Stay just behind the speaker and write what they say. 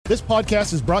This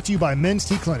podcast is brought to you by Men's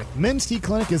T Clinic. Men's T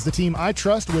Clinic is the team I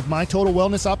trust with my total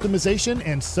wellness optimization,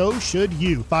 and so should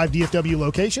you. 5 DFW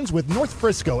locations with North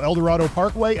Frisco, Eldorado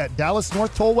Parkway at Dallas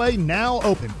North Tollway now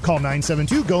open. Call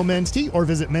 972-GO-MEN'S-T or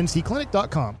visit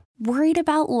mensteclinic.com. Worried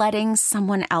about letting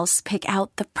someone else pick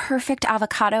out the perfect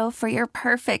avocado for your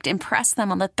perfect impress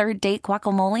them on the third date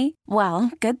guacamole?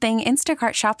 Well, good thing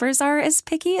Instacart shoppers are as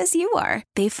picky as you are.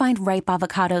 They find ripe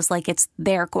avocados like it's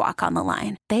their guac on the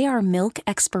line. They are milk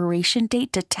expiration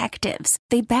date detectives.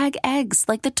 They bag eggs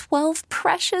like the 12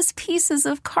 precious pieces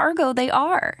of cargo they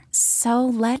are. So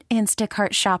let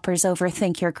Instacart shoppers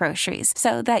overthink your groceries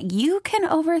so that you can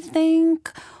overthink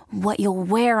what you'll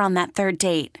wear on that third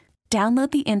date.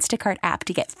 Download the Instacart app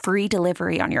to get free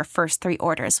delivery on your first 3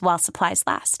 orders while supplies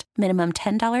last. Minimum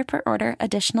 $10 per order.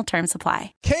 Additional terms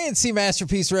apply. KNC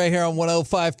Masterpiece right here on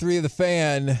 105.3 The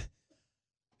Fan.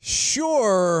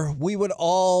 Sure, we would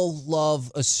all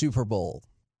love a Super Bowl.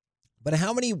 But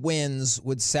how many wins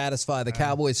would satisfy the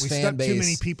Cowboys fan base? We stuck too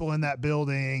many people in that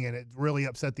building, and it really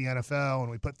upset the NFL,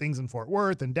 and we put things in Fort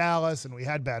Worth and Dallas, and we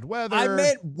had bad weather. I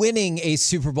meant winning a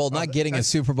Super Bowl, not getting a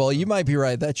Super Bowl. You might be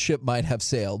right. That ship might have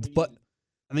sailed. But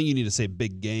I think you need to say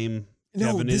big game.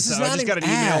 No, Kevin. this is not I just got an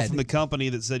email ad. from the company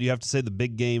that said you have to say the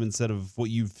big game instead of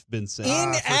what you've been saying.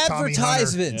 In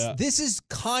advertisements, Yeah. this is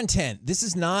content. This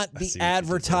is not the see what you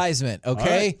advertisement,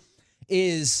 okay?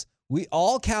 We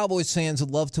all Cowboys fans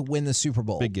would love to win the Super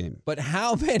Bowl. Big game. But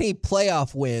how many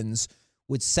playoff wins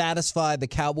would satisfy the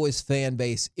Cowboys fan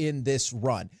base in this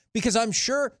run? Because I'm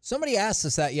sure somebody asked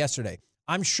us that yesterday.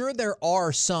 I'm sure there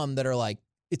are some that are like,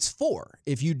 it's 4.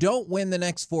 If you don't win the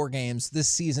next 4 games, this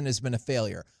season has been a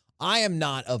failure. I am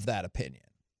not of that opinion.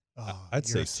 I'd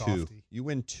say 2. You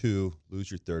win 2,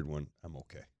 lose your third one, I'm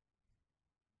okay.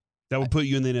 That would put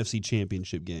you in the NFC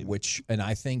Championship game. And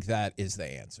I think that is the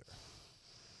answer.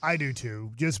 I do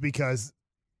too, just because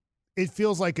it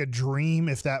feels like a dream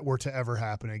if that were to ever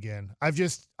happen again.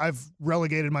 I've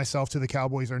relegated myself to the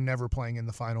Cowboys are never playing in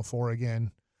the Final Four again.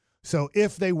 So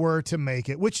if they were to make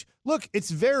it, which, look,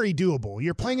 it's very doable.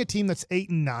 You're playing a team that's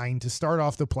 8-9 to start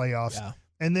off the playoffs. Yeah.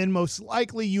 And then most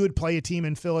likely you would play a team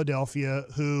in Philadelphia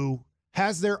who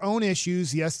has their own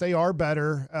issues. Yes, they are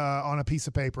better on a piece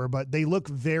of paper, but they look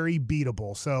very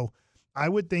beatable. So I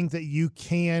would think that you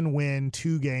can win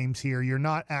 2 games here. You're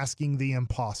not asking the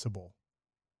impossible.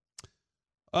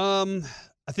 I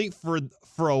think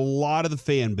for a lot of the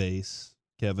fan base,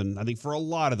 Kevin, for a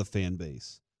lot of the fan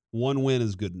base, 1 win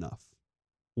is good enough.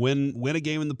 Win a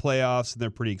game in the playoffs, and they're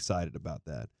pretty excited about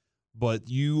that. But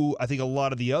I think a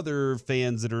lot of the other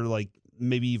fans that are like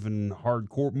maybe even more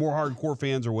hardcore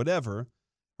fans or whatever,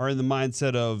 are in the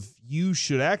mindset of you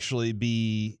should actually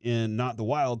be in not the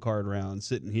wild card round,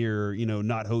 sitting here,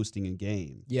 not hosting a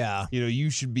game. Yeah. You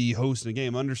should be hosting a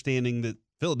game, understanding that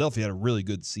Philadelphia had a really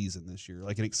good season this year,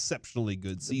 like an exceptionally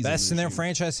good season. Best in their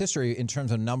franchise history in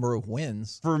terms of number of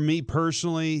wins. For me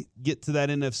personally, get to that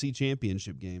NFC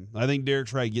Championship game. I think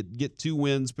Derek's right. Get 2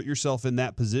 wins, put yourself in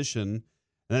that position, and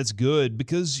that's good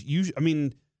because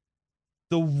the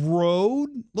road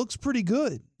looks pretty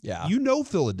good. Yeah.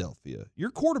 Philadelphia. Your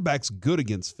quarterback's good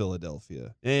against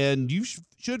Philadelphia, and you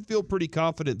should feel pretty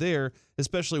confident there,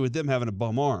 especially with them having a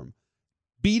bum arm.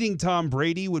 Beating Tom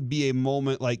Brady would be a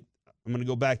moment like, I'm going to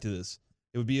go back to this.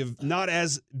 It would be not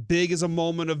as big as a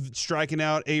moment of striking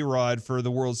out A-Rod for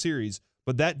the World Series,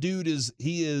 but that dude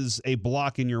is a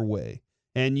block in your way,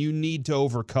 and you need to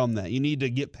overcome that. You need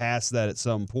to get past that at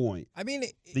some point.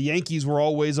 The Yankees were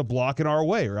always a block in our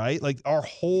way, right? Like our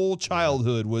whole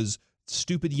childhood was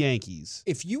stupid Yankees.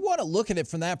 If you want to look at it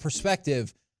from that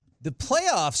perspective, the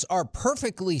playoffs are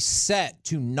perfectly set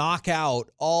to knock out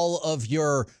all of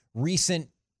your recent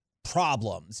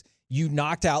problems. You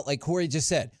knocked out, like Corey just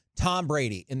said, Tom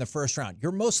Brady in the first round.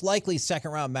 Your most likely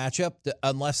second-round matchup,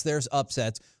 unless there's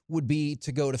upsets, would be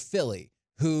to go to Philly,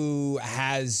 who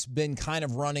has been kind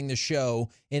of running the show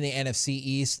in the NFC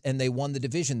East, and they won the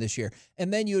division this year.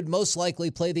 And then you would most likely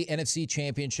play the NFC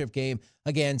Championship game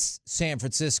against San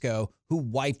Francisco, who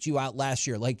wiped you out last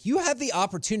year. Like, you have the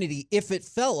opportunity, if it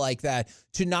felt like that,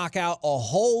 to knock out a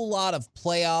whole lot of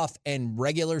playoff and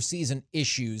regular season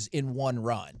issues in one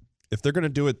run. If they're going to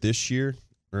do it this year,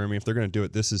 if they're going to do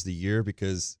it, this is the year,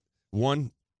 because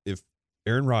if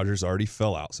Aaron Rodgers already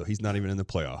fell out, so he's not even in the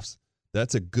playoffs,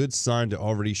 that's a good sign to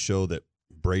already show that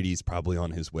Brady's probably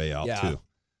on his way out too.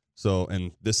 So,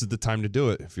 and this is the time to do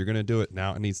it. If you're going to do it,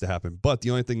 now it needs to happen. But the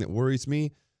only thing that worries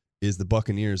me is the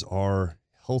Buccaneers are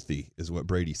healthy, is what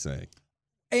Brady's saying.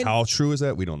 And How true is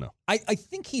that? We don't know. I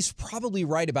think he's probably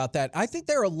right about that. I think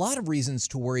there are a lot of reasons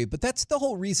to worry, but that's the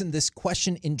whole reason this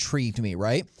question intrigued me,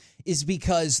 right? Is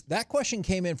because that question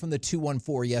came in from the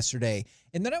 214 yesterday,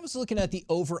 and then I was looking at the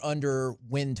over-under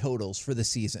win totals for the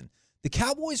season. The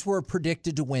Cowboys were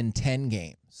predicted to win 10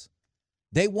 games.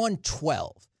 They won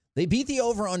 12. They beat the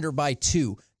over-under by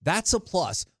 2. That's a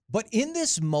plus. But in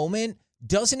this moment,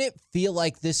 doesn't it feel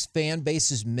like this fan base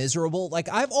is miserable? Like,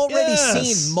 I've already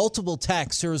seen multiple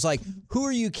texts. There was like, who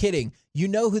are you kidding? You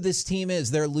know who this team is.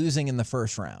 They're losing in the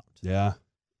first round. Yeah.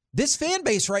 This fan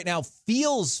base right now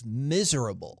feels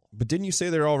miserable. But didn't you say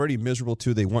they're already miserable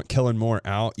too? They want Kellen Moore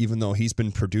out, even though he's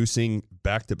been producing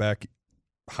back-to-back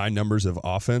high numbers of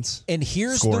offense. And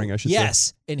here's scoring, I should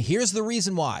say. And here's the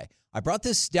reason why. I brought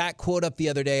this stat quote up the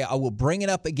other day. I will bring it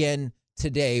up again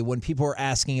today when people are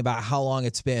asking about how long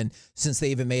it's been since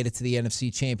they even made it to the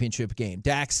NFC Championship game.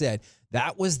 Dak said,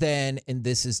 that was then and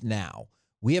this is now.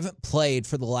 We haven't played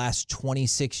for the last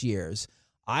 26 years.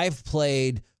 I've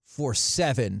played for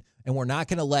 7, and we're not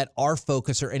going to let our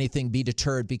focus or anything be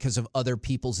deterred because of other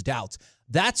people's doubts.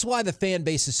 That's why the fan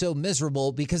base is so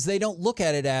miserable, because they don't look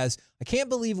at it as, I can't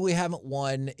believe we haven't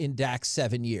won in Dak's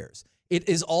 7 years. It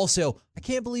is also, I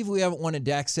can't believe we haven't won in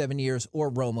Dak's 7 years or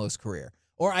Romo's career.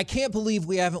 Or I can't believe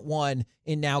we haven't won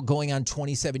in now going on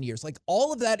 27 years. Like,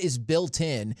 all of that is built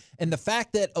in. And the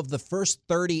fact that of the first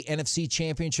 30 NFC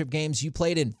Championship games, you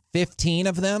played in 15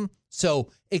 of them, so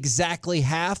exactly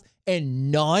half,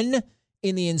 and none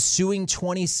in the ensuing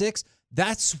 26,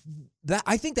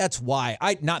 I think that's why.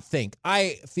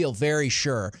 I feel very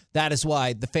sure that is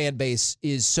why the fan base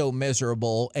is so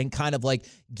miserable and kind of like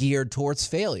geared towards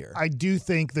failure. I do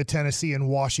think the Tennessee and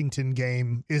Washington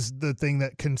game is the thing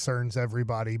that concerns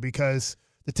everybody, because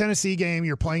the Tennessee game,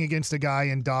 you're playing against a guy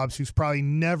in Dobbs who's probably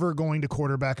never going to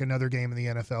quarterback another game in the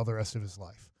NFL the rest of his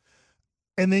life.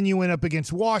 And then you went up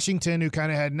against Washington, who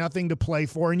kind of had nothing to play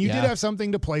for, and you did have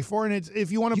something to play for. And it's, if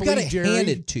you want to believe Jerry,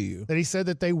 handed to you, that he said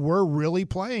that they were really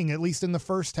playing, at least in the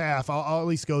first half. I'll at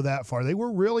least go that far. They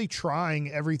were really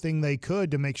trying everything they could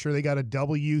to make sure they got a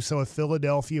W. So if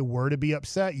Philadelphia were to be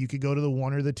upset, you could go to the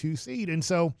 1 or the 2 seed. And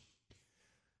so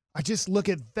I just look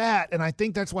at that, and I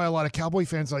think that's why a lot of Cowboy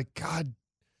fans are like, God,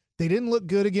 they didn't look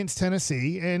good against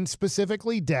Tennessee, and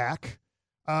specifically Dak.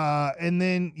 And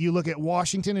then you look at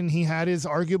Washington, and he had his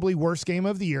arguably worst game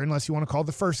of the year, unless you want to call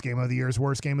the first game of the year his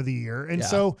worst game of the year. And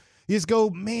so you just go,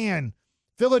 man,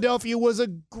 Philadelphia was a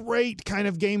great kind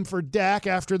of game for Dak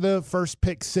after the first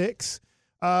pick 6.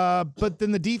 But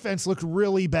then the defense looked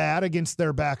really bad against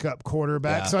their backup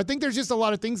quarterback. So I think there's just a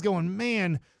lot of things going,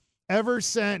 man, ever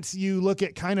since you look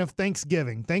at kind of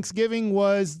Thanksgiving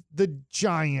was the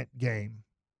giant game.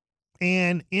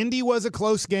 And Indy was a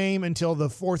close game until the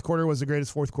fourth quarter was the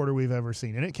greatest fourth quarter we've ever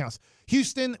seen, and it counts.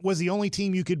 Houston was the only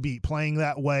team you could beat playing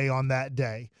that way on that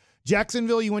day.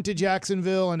 Jacksonville, you went to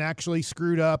Jacksonville and actually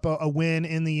screwed up a win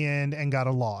in the end and got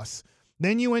a loss.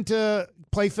 Then you went to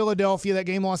play Philadelphia. That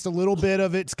game lost a little bit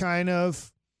of its kind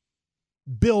of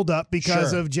build up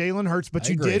because of Jalen Hurts, but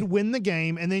you did win the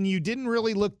game, and then you didn't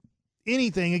really look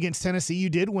anything against Tennessee. You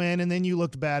did win, and then you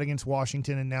looked bad against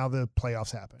Washington, and now the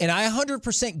playoffs happen. And I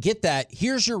 100% get that.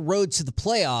 Here's your road to the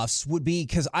playoffs would be,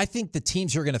 because I think the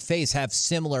teams you're going to face have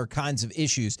similar kinds of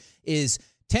issues, is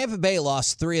Tampa Bay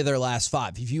lost 3 of their last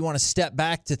 5. If you want to step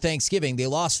back to Thanksgiving, they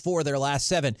lost 4 of their last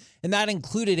 7, and that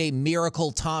included a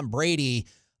miracle Tom Brady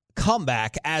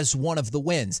comeback as one of the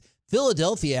wins.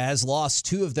 Philadelphia has lost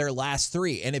 2 of their last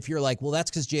 3, and if you're like, well,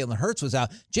 that's because Jalen Hurts was out,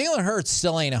 Jalen Hurts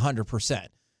still ain't 100%.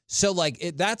 So,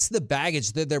 that's the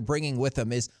baggage that they're bringing with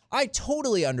them. Is I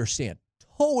totally understand,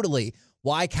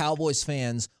 why Cowboys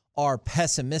fans are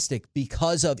pessimistic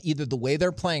because of either the way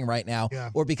they're playing right now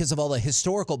or because of all the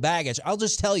historical baggage. I'll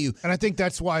just tell you. And I think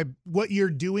that's why what you're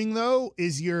doing, though,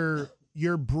 is you're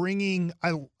bringing –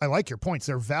 I like your points.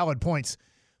 They're valid points.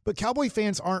 But Cowboy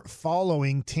fans aren't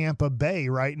following Tampa Bay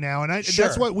right now. And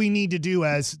that's what we need to do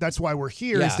that's why we're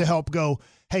here, is to help go –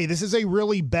 hey, this is a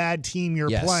really bad team you're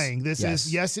playing. This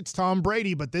is, it's Tom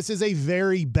Brady, but this is a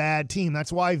very bad team. That's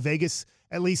why Vegas,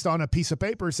 at least on a piece of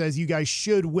paper, says you guys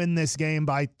should win this game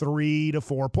by 3 to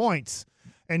 4 points.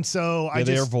 And so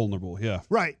they are vulnerable,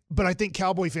 Right. But I think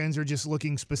Cowboy fans are just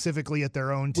looking specifically at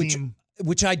their own team.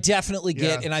 Which I definitely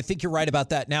get, and I think you're right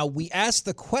about that. Now, we asked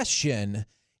the question,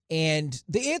 and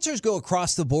the answers go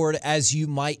across the board, as you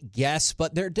might guess,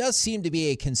 but there does seem to be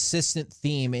a consistent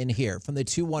theme in here from the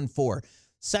 214.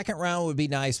 Second round would be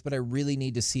nice, but I really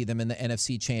need to see them in the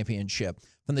NFC Championship.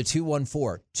 From the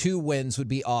 2-1-4, 2 wins would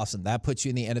be awesome. That puts you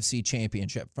in the NFC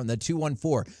Championship. From the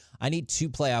 2-1-4, I need 2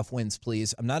 playoff wins,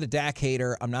 please. I'm not a Dak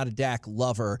hater. I'm not a Dak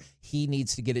lover. He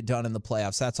needs to get it done in the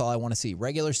playoffs. That's all I want to see.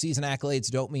 Regular season accolades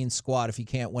don't mean squat if you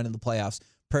can't win in the playoffs.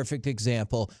 Perfect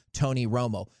example, Tony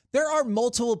Romo. There are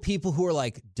multiple people who are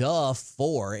like, duh,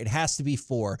 4. It has to be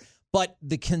 4. But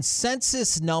the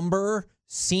consensus number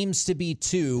seems to be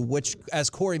 2, which, as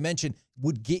Corey mentioned,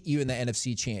 would get you in the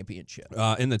NFC Championship.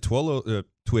 In the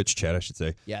Twitch chat, I should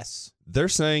say. Yes. They're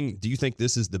saying, do you think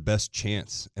this is the best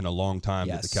chance in a long time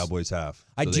that the Cowboys have?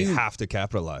 I do. They have to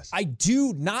capitalize. I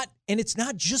do not, and it's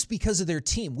not just because of their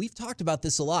team. We've talked about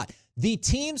this a lot. The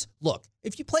teams, look,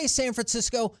 if you play San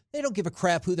Francisco, they don't give a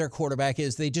crap who their quarterback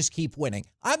is. They just keep winning.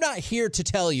 I'm not here to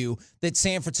tell you that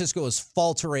San Francisco is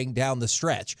faltering down the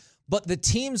stretch, but the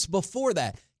teams before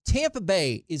that, Tampa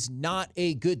Bay is not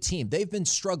a good team. They've been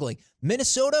struggling.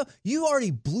 Minnesota, you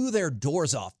already blew their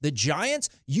doors off. The Giants,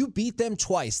 you beat them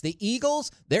twice. The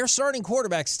Eagles, their starting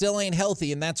quarterback still ain't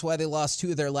healthy, and that's why they lost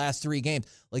 2 of their last 3 games.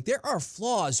 Like, there are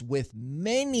flaws with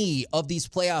many of these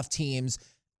playoff teams,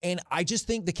 and I just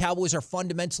think the Cowboys are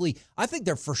fundamentally, I think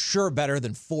they're for sure better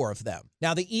than 4 of them.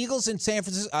 Now, the Eagles in San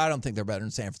Francisco, I don't think they're better than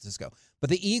San Francisco.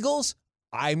 But the Eagles,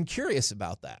 I'm curious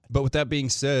about that. But with that being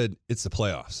said, it's the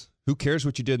playoffs. Who cares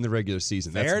what you did in the regular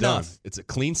season? That's Fair enough. done. It's a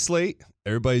clean slate.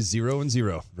 Everybody's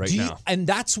 0-0 right now. And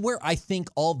that's where I think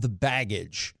all the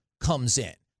baggage comes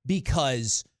in,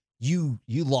 because you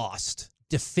lost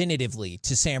definitively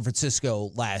to San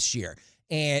Francisco last year.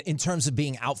 And in terms of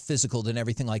being out physicaled and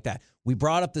everything like that, we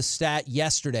brought up the stat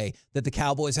yesterday that the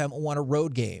Cowboys haven't won a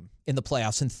road game in the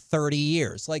playoffs in 30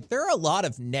 years. Like, there are a lot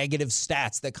of negative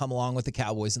stats that come along with the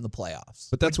Cowboys in the playoffs.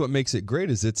 But that's what makes it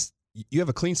great is you have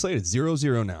a clean slate. It's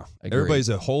 0-0 now. Agreed. Everybody's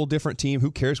a whole different team. Who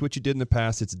cares what you did in the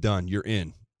past? It's done. You're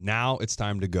in. Now it's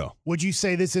time to go. Would you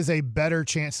say this is a better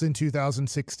chance than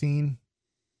 2016?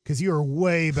 Because you are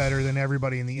way better than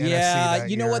everybody in the NFC that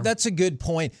you know year. what? That's a good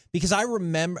point, because I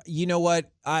remember, you know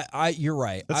what? You're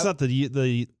right. That's not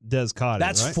the Des Cotty,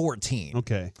 That's right? 14.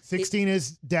 Okay. 16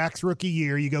 is Dak's rookie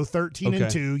year. You go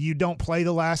 13-2. You don't play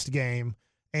the last game,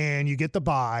 and you get the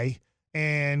bye.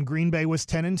 And Green Bay was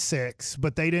 10-6,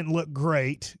 but they didn't look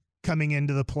great coming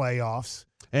into the playoffs.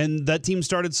 And that team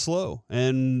started slow,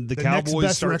 and the next Cowboys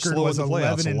best started record slow was in the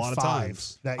playoffs a lot of 11-5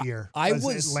 times. that year.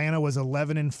 Atlanta was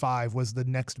 11-5 was the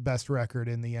next best record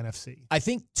in the NFC. I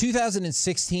think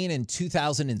 2016 and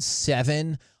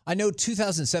 2007. I know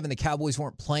 2007 the Cowboys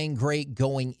weren't playing great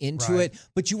going into Right. it,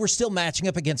 but you were still matching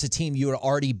up against a team you had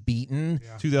already beaten.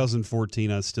 Yeah.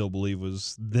 2014, I still believe,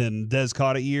 was then Des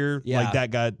Cotty year. Yeah. Like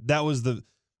that guy, that was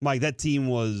that team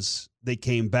was, they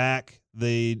came back.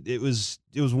 It was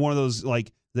one of those,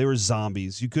 like, they were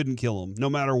zombies. You couldn't kill them no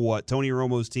matter what. Tony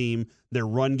Romo's team, their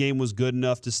run game was good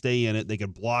enough to stay in it. They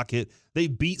could block it. They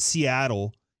beat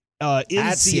Seattle in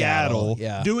At Seattle,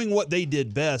 Seattle, doing what they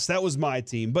did best. That was my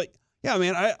team. But yeah,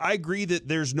 man, I agree that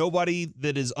there's nobody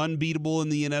that is unbeatable in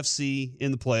the NFC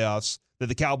in the playoffs that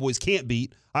the Cowboys can't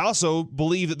beat. I also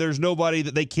believe that there's nobody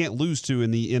that they can't lose to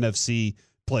in the NFC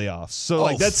playoffs.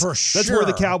 So that's where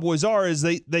the Cowboys are, is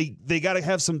they got to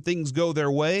have some things go their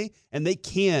way, and they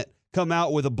can't come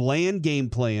out with a bland game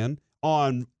plan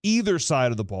on either side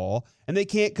of the ball, and they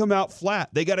can't come out flat.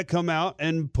 They got to come out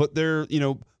and put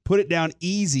it down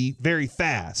easy very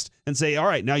fast and say, all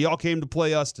right, now y'all came to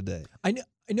play us today. I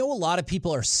know a lot of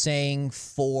people are saying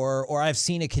or I've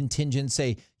seen a contingent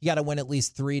say you got to win at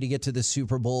least 3 to get to the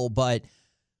Super Bowl, but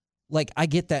like, I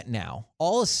get that now.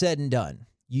 All is said and done.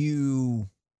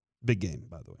 Big game,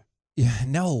 by the way.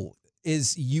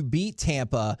 You beat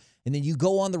Tampa, and then you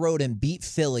go on the road and beat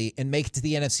Philly and make it to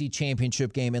the NFC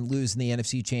Championship game and lose in the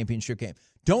NFC Championship game.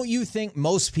 Don't you think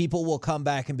most people will come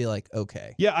back and be like,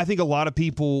 okay? Yeah, I think a lot of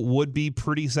people would be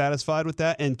pretty satisfied with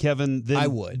that. And Kevin, I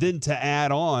would. Then to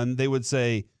add on, they would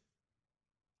say,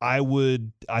 I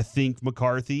think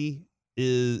McCarthy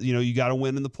is, you got to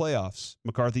win in the playoffs.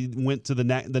 McCarthy went to the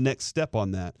next step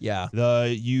on that. Yeah.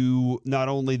 Not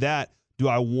only that, do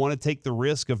I want to take the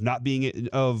risk of not being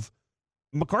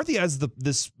McCarthy has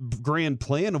this grand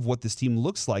plan of what this team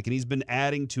looks like, and he's been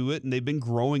adding to it, and they've been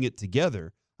growing it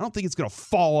together. I don't think it's going to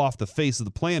fall off the face of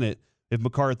the planet if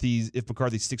McCarthy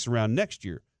sticks around next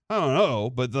year. I don't know,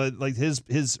 but his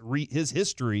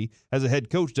history as a head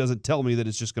coach doesn't tell me that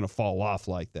it's just going to fall off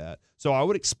like that. So I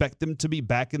would expect them to be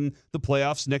back in the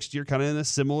playoffs next year, kind of in a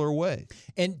similar way.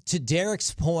 And to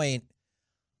Derek's point,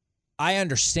 I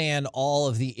understand all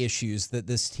of the issues that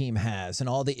this team has and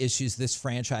all the issues this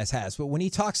franchise has. But when he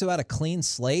talks about a clean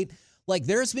slate, Like,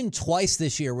 there's been twice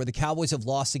this year where the Cowboys have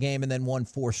lost a game and then won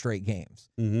 4 straight games.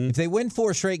 Mm-hmm. If they win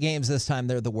 4 straight games this time,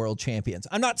 they're the world champions.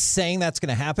 I'm not saying that's going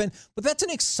to happen, but that's an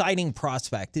exciting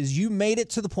prospect, is you made it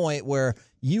to the point where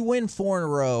you win 4 in a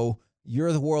row,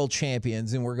 you're the world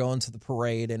champions, and we're going to the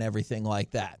parade and everything like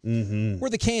that. Mm-hmm. We're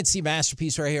the KNC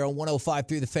Masterpiece right here on 105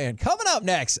 Through the Fan. Coming up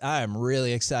next, I am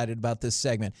really excited about this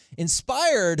segment.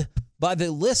 Inspired by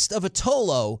the list of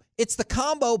Atolo, it's the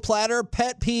Combo Platter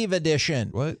Pet Peeve Edition.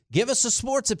 What? Give us a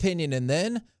sports opinion, and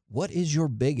then what is your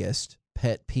biggest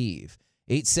pet peeve?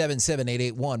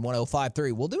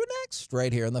 877-881-1053. We'll do it next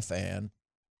right here on the Fan.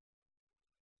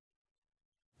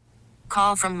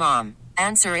 Call from mom.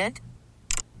 Answer it.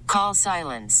 Call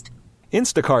silenced.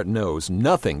 Instacart knows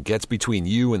nothing gets between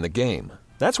you and the game.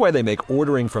 That's why they make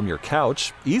ordering from your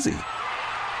couch easy.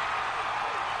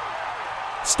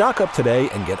 Stock up today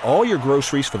and get all your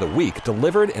groceries for the week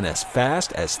delivered in as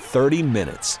fast as 30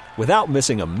 minutes without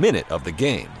missing a minute of the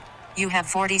game. You have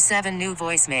 47 new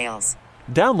voicemails.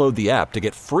 Download the app to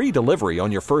get free delivery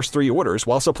on your first 3 orders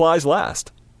while supplies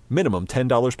last. Minimum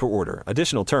 $10 per order.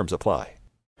 Additional terms apply.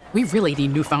 We really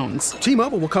need new phones.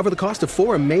 T-Mobile will cover the cost of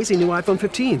 4 amazing new iPhone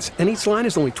 15s, and each line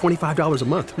is only $25 a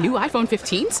month. New iPhone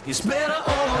 15s? It's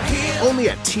better over here. Only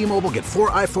at T-Mobile, get 4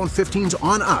 iPhone 15s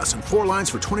on us and 4 lines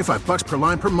for $25 per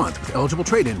line per month with eligible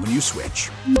trade-in when you switch.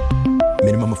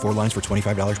 Minimum of 4 lines for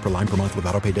 $25 per line per month with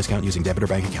autopay discount using debit or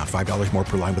bank account. $5 more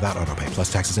per line without autopay,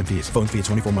 plus taxes and fees. Phone fee at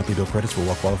 24 monthly bill credits for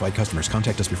well-qualified customers.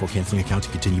 Contact us before canceling account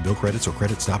to continue bill credits or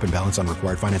credit stop and balance on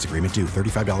required finance agreement due.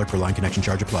 $35 per line connection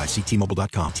charge applies. See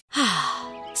T-Mobile.com.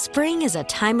 Spring is a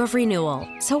time of renewal,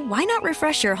 so why not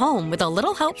refresh your home with a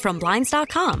little help from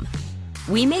Blinds.com?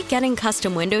 We make getting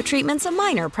custom window treatments a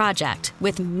minor project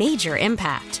with major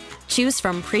impact. Choose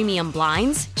from premium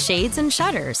blinds, shades, and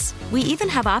shutters. We even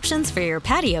have options for your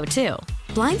patio, too.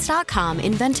 Blinds.com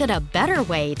invented a better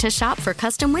way to shop for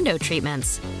custom window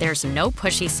treatments. There's no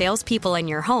pushy salespeople in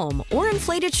your home or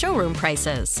inflated showroom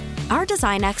prices. Our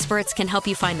design experts can help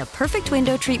you find the perfect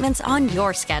window treatments on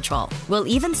your schedule. We'll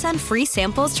even send free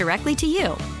samples directly to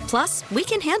you. Plus, we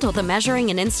can handle the measuring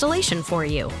and installation for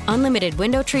you. Unlimited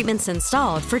window treatments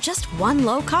installed for just one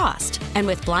low cost. And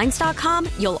with Blinds.com,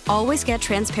 you'll always get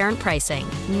transparent pricing.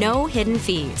 No hidden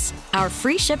fees. Our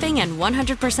free shipping and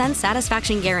 100%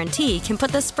 satisfaction guarantee can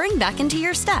put the spring back into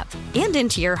your step and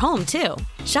into your home, too.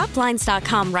 Shop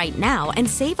Blinds.com right now and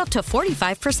save up to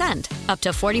 45%. Up to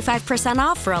 45%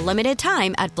 off for a limited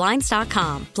time at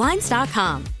Blinds.com.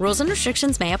 Blinds.com. Rules and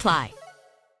restrictions may apply.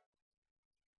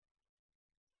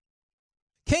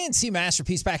 KNC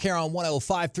Masterpiece back here on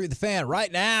 105 Through the Fan.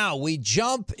 Right now, we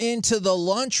jump into the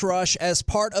lunch rush as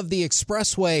part of the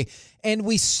Expressway, and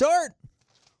we start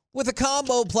with a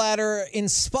combo platter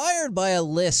inspired by a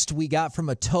list we got from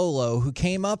Atolo, who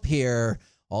came up here,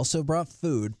 also brought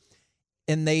food,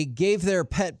 and they gave their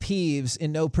pet peeves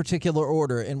in no particular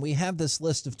order. And we have this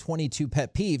list of 22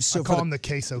 pet peeves. So I call him the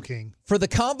Queso King. For the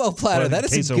combo platter, that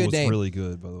is a good name. Really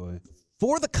good, by the way.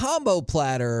 For the combo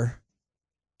platter,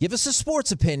 give us a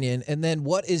sports opinion, and then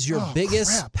what is your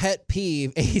biggest pet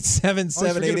peeve?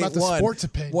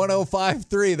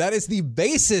 877-881-1053. That is the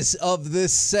basis of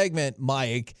this segment,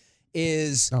 Mike,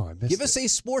 is give us a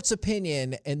sports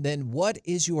opinion, and then what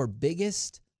is your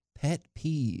biggest pet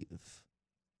peeve?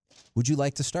 Would you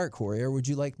like to start, Corey, or would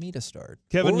you like me to start?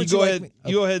 Kevin, you go ahead.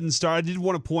 You go ahead and start. I did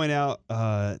want to point out,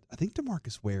 I think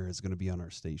DeMarcus Ware is going to be on our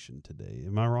station today.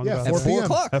 Am I wrong about that? At 4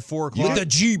 o'clock. At 4 o'clock. With the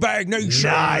G-Bag Nation.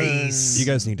 Nice. You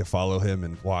guys need to follow him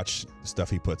and watch the stuff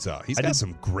he puts out. He's got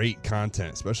some great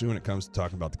content, especially when it comes to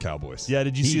talking about the Cowboys. Yeah,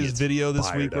 did you see his video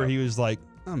this week where he was like,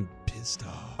 I'm pissed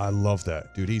off. I love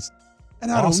that. Dude, he's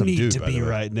and I awesome don't need dude, to be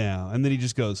right now. And then he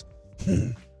just goes,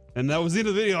 and that was the end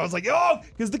of the video. I was like, oh,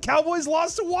 because the Cowboys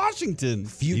lost to Washington.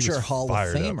 Future Hall of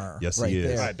Famer. Yes, right he is.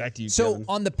 there. All right, back to you, So Kevin.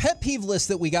 on the pet peeve list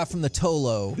that we got from the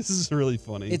Tolo, This is really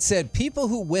funny. it said people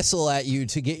who whistle at you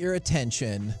to get your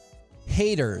attention,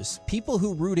 haters, people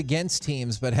who root against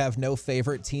teams but have no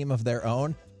favorite team of their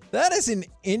own. That is an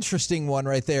interesting one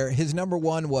right there. His number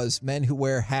one was men who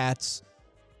wear hats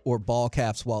or ball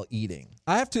caps while eating.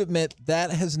 I have to admit,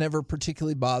 that has never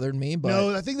particularly bothered me. But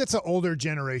No, I think that's an older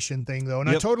generation thing, though. And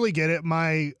I totally get it.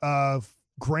 My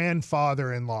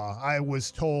grandfather-in-law, I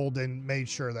was told and made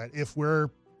sure that if we're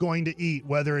going to eat,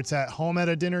 whether it's at home at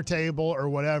a dinner table or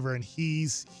whatever, and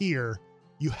he's here,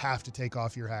 you have to take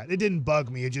off your hat. It didn't bug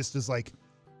me. It just is like,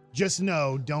 just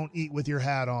know, don't eat with your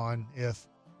hat on if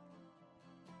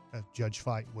Judge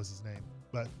Fight was his name.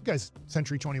 But you guys,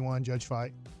 Century 21, Judge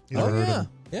Fight. yeah.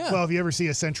 Well, if you ever see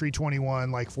a Century 21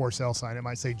 like for sale sign, it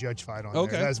might say Judge Fight on there.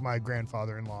 Okay. That's my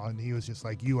grandfather-in-law, and he was just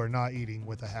like, you are not eating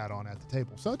with a hat on at the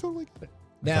table. So I totally get it.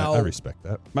 Now, I respect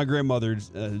that. My grandmother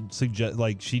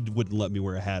she wouldn't let me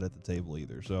wear a hat at the table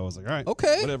either. So I was like, all right,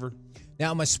 okay, whatever.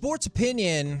 Now, my sports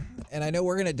opinion, and I know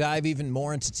we're going to dive even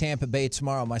more into Tampa Bay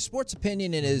tomorrow. My sports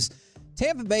opinion is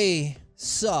Tampa Bay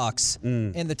sucks,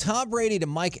 and the Tom Brady to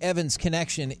Mike Evans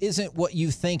connection isn't what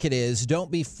you think it is. Don't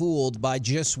be fooled by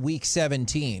just week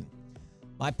 17.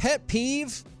 My pet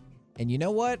peeve, and you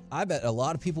know what? I bet a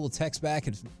lot of people will text back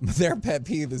and their pet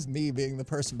peeve is me being the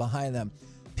person behind them.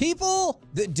 People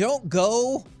that don't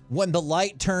go when the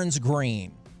light turns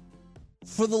green.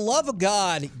 For the love of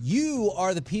God, you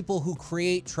are the people who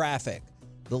create traffic.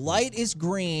 The light is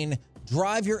green.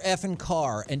 Drive your effing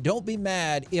car, and don't be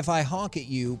mad if I honk at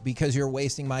you because you're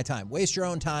wasting my time. Waste your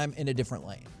own time in a different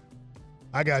lane.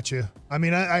 I got you. I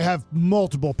mean, I have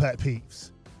multiple pet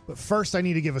peeves, but first I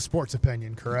need to give a sports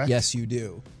opinion, correct? Yes, you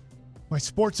do. My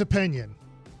sports opinion.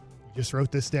 I just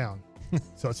wrote this down,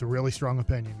 so it's a really strong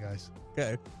opinion, guys.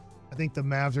 Okay. I think the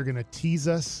Mavs are going to tease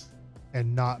us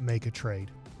and not make a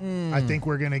trade. I think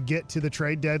we're going to get to the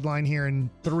trade deadline here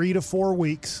in 3 to 4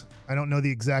 weeks. I don't know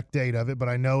the exact date of it, but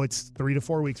I know it's 3 to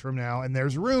 4 weeks from now. And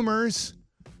there's rumors,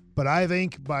 but I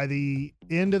think by the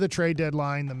end of the trade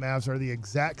deadline, the Mavs are the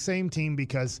exact same team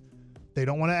because they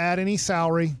don't want to add any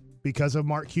salary because of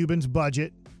Mark Cuban's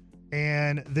budget.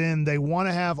 And then they want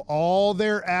to have all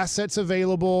their assets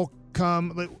available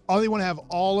they want to have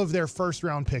all of their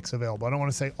first-round picks available. I don't want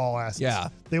to say all assets. Yeah.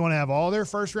 They want to have all their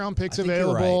first-round picks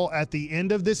available at the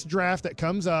end of this draft that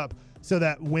comes up so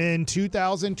that when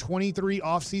 2023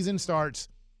 offseason starts,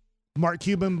 Mark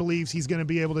Cuban believes he's going to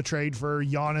be able to trade for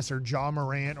Giannis or Ja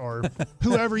Morant or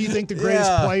whoever you think the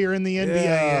greatest player in the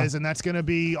NBA is, and that's going to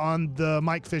be on the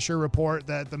Mike Fisher report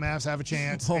that the Mavs have a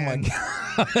chance. Oh, my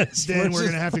gosh. Then we're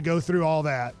going to have to go through all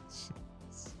that.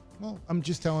 Well, I'm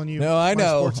just telling you. No, I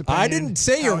know. I didn't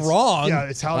say you're wrong. Yeah,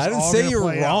 it's how it's I didn't all say gonna you're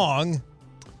play wrong.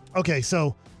 out. Okay,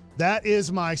 so that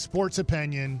is my sports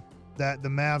opinion that the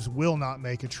Mavs will not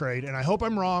make a trade, and I hope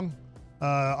I'm wrong.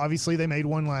 Obviously, they made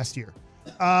one last year.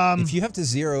 If you have to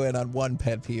zero in on one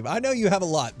pet peeve, I know you have a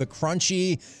lot. The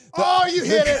crunchy. You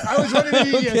hit it. I was ready to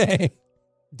eat Okay. it.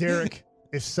 Derek,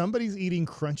 if somebody's eating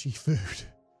crunchy food,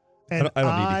 and I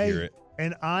don't need to hear it.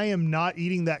 And I am not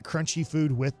eating that crunchy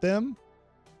food with them,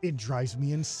 it drives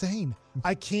me insane.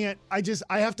 I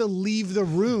have to leave the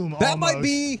room. That might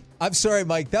be, I'm sorry,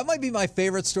 Mike, that might be my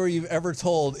favorite story you've ever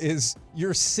told is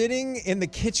you're sitting in the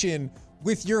kitchen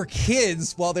with your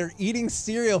kids while they're eating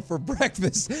cereal for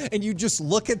breakfast and you just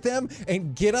look at them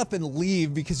and get up and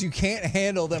leave because you can't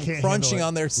handle them crunching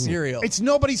on their cereal. It's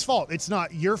nobody's fault. It's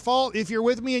not your fault if you're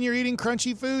with me and you're eating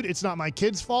crunchy food. It's not my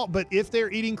kids' fault, but if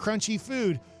they're eating crunchy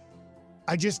food,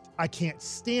 I can't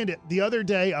stand it. The other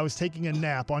day, I was taking a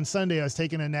nap. On Sunday, I was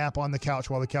taking a nap on the couch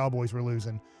while the Cowboys were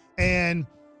losing. And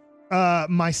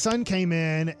my son came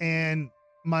in, and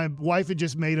my wife had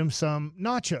just made him some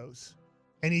nachos.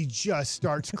 And he just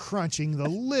starts crunching the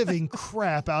living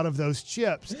crap out of those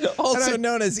chips. Also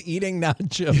known as eating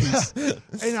nachos.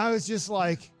 Yeah. And I was just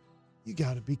like, you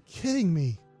got to be kidding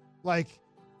me. Like,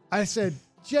 I said,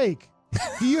 Jake,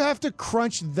 do you have to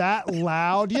crunch that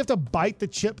loud? Do you have to bite the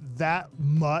chip that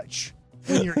much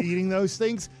when you're eating those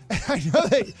things? And I know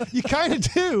that you kind of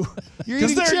do. You're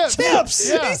eating chips.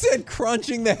 Yeah. He said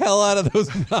crunching the hell out of those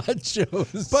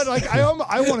nachos. But like,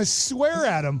 I want to swear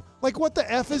at him. Like, what the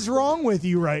F is wrong with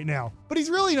you right now? But he's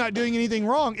really not doing anything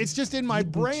wrong. It's just in my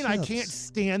brain. I can't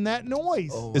stand that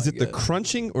noise. Oh, is it the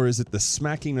crunching or is it the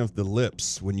smacking of the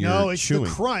lips when you're chewing? No, it's the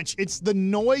crunch. It's the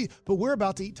noise. But we're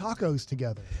about to eat tacos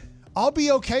together. I'll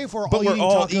be okay for all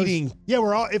eating tacos. Yeah,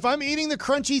 we're all. If I'm eating the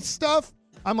crunchy stuff,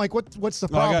 I'm like, what's the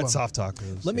problem? I got soft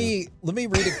tacos. Let me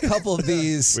read a couple of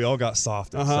these. We all got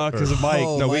soft. Because of Mike.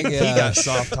 He got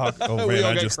soft tacos. Oh man,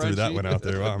 I just threw that one out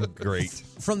there. I'm great.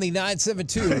 From the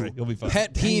 972, You'll be fine.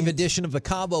 pet peeve edition of the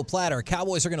Combo Platter.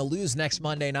 Cowboys are going to lose next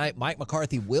Monday night. Mike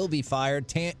McCarthy will be fired.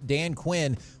 Dan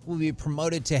Quinn will be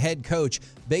promoted to head coach.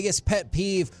 Biggest pet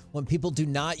peeve when people do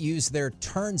not use their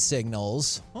turn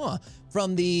signals.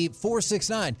 From the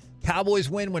 469, Cowboys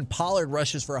win when Pollard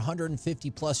rushes for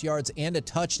 150-plus yards and a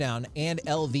touchdown and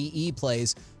LVE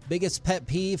plays. Biggest pet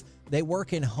peeve, they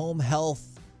work in home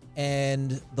health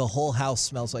and the whole house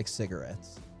smells like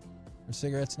cigarettes. Are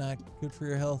cigarettes not good for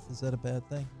your health? Is that a bad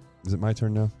thing? Is it my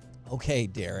turn now? Okay,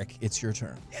 Derek, it's your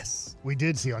turn. Yes. We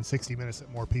did see on 60 Minutes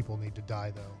that more people need to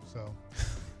die, though. So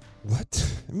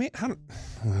What? I mean,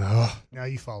 now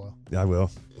you follow. I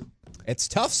will. It's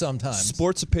tough sometimes.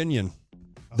 Sports opinion.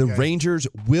 The Rangers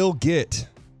will get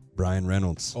Brian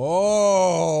Reynolds.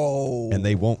 Oh. And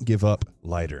they won't give up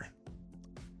Leiter.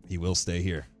 He will stay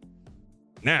here.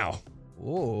 Now,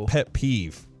 Whoa. pet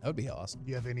peeve. That would be awesome. Do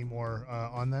you have any more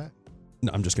on that?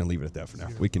 No, I'm just going to leave it at that for now.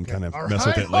 We can kind of All mess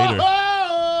with right. it later.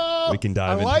 Oh! We can dive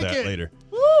I into like that it. later.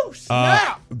 Woo!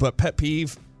 Snap! But pet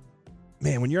peeve,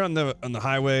 man, when you're on the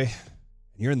highway,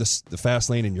 you're in the fast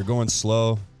lane and you're going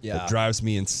slow, Yeah. it drives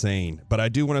me insane. But I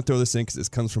do want to throw this in because this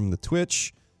comes from the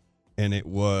Twitch, and it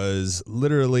was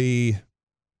literally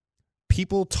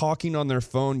people talking on their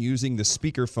phone using the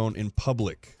speakerphone in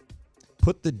public.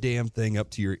 Put the damn thing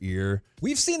up to your ear.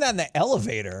 We've seen that in the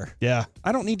elevator. Yeah.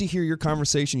 I don't need to hear your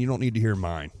conversation. You don't need to hear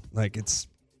mine. Like, it's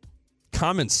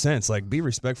common sense. Like, be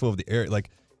respectful of the area. Like,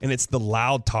 and it's the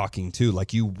loud talking too.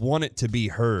 Like, you want it to be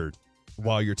heard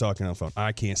while you're talking on the phone.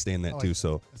 I can't stand that too.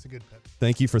 So that's a good pet.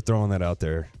 Thank you for throwing that out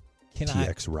there. Can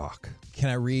TX Rock. Can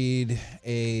I read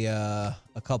a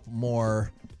couple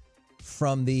more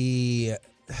from the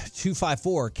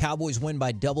 254? Cowboys win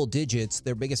by double digits.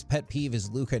 Their biggest pet peeve is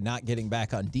Luka not getting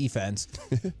back on defense.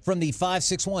 From the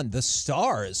 561, the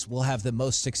Stars will have the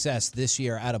most success this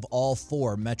year out of all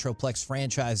 4 Metroplex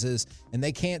franchises, and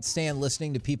they can't stand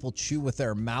listening to people chew with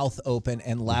their mouth open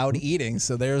and loud eating.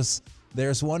 So there's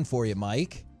one for you,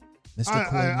 Mike.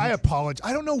 Mr. I apologize.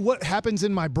 I don't know what happens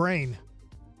in my brain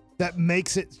that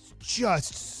makes it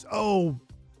just so.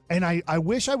 And I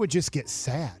wish I would just get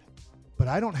sad, but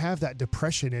I don't have that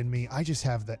depression in me. I just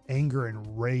have the anger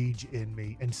and rage in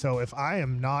me. And so if I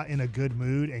am not in a good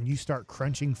mood and you start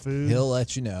crunching food, He'll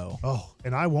let you know. Oh,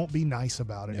 and I won't be nice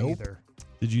about it either.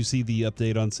 Did you see the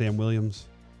update on Sam Williams?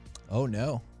 Oh,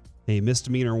 no. A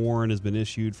misdemeanor warrant has been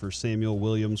issued for Samuel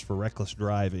Williams for reckless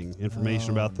driving.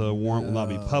 Information about the warrant will not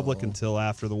be public until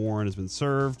after the warrant has been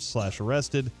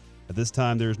served/arrested. At this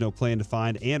time, there is no plan to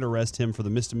find and arrest him for the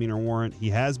misdemeanor warrant. He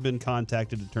has been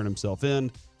contacted to turn himself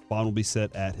in. Bond will be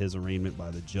set at his arraignment by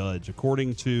the judge,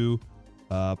 according to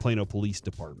Plano Police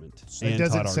Department.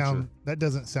 That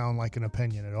doesn't sound like an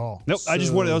opinion at all. Nope. I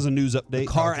just wanted that was a news update. The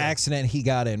car accident he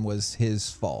got in was his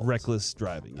fault. Reckless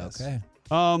driving. Yes. Okay.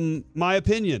 My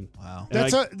opinion. Wow.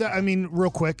 I mean,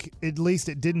 real quick, at least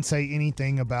it didn't say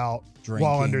anything about Drinking.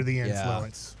 while under the Yeah.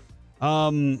 influence.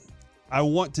 I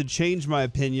want to change my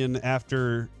opinion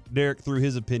after Derek threw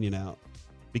his opinion out.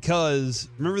 Because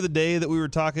remember the day that we were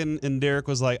talking and Derek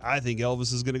was like, I think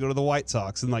Elvis is going to go to the White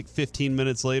Sox. And like 15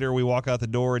 minutes later, we walk out the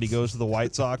door and he goes to the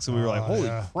White Sox. And we were like,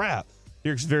 holy crap.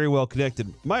 Derek's very well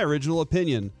connected. My original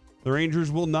opinion, the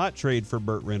Rangers will not trade for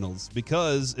Burt Reynolds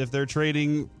because if they're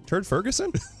trading Turd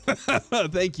Ferguson,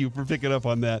 thank you for picking up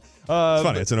on that. it's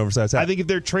funny. It's an oversized hat. I think if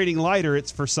they're trading lighter, it's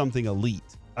for something elite.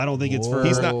 I don't think it's for.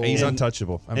 He's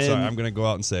untouchable. I'm sorry. I'm going to go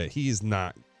out and say it. He's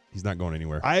not going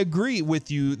anywhere. I agree with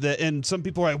you that, and some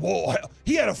people are like, whoa,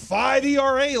 he had a 5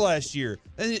 ERA last year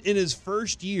in his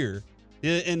first year.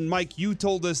 And Mike, you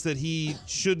told us that he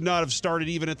should not have started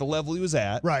even at the level he was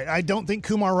at. Right. I don't think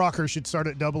Kumar Rocker should start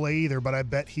at AA either, but I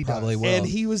bet he Probably does. will. And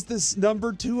he was this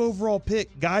number 2 overall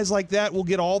pick. Guys like that will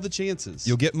get all the chances.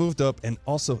 You'll get moved up, and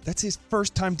also that's his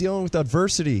first time dealing with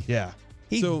adversity. Yeah.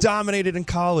 He dominated in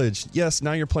college. Yes,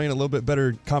 now you're playing a little bit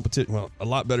better competition. Well, a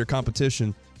lot better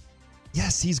competition.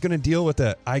 Yes, he's going to deal with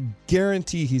that. I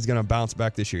guarantee he's going to bounce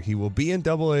back this year. He will be in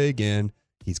AA again.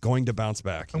 He's going to bounce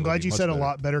back. I'm glad you said a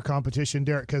lot better competition,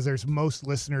 Derek, because there's most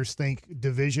listeners think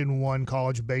Division I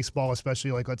college baseball,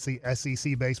 especially like let's see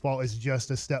SEC baseball, is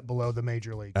just a step below the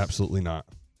major leagues. Absolutely not.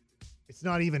 It's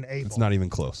not even able. It's not even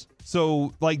close.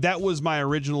 So, like, that was my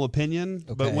original opinion.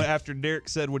 Okay. But after Derek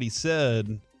said what he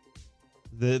said,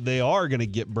 they are going to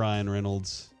get Brian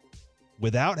Reynolds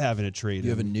without having to trade him. You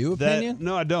have a new opinion?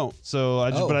 No, I don't. So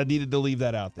but I needed to leave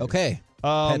that out there. Okay.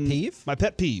 Pet peeve? My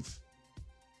pet peeve.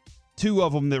 2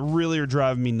 of them that really are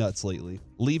driving me nuts lately.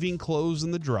 Leaving clothes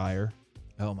in the dryer.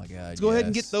 Oh, my God. Let's go ahead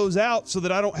and get those out so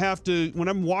that I don't have to, when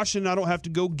I'm washing, I don't have to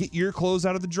go get your clothes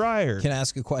out of the dryer. Can I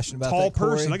ask a question about Tall that,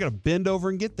 Corey? person. I got to bend over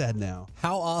and get that now.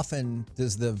 How often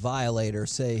does the violator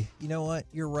say, you know what,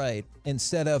 you're right,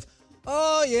 instead of,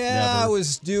 oh, yeah, Never. I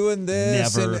was doing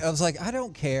this. Never. And I was like, I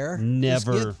don't care.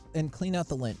 Never. Just get and clean out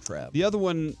the lint trap. The other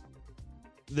one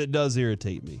that does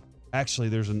irritate me. Actually,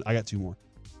 I got 2 more.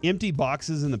 Empty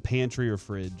boxes in the pantry or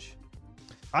fridge.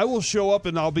 I will show up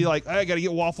and I'll be like, I got to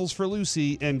get waffles for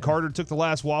Lucy, and Carter took the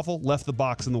last waffle, left the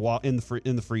box in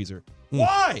the freezer.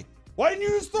 Why? Why didn't you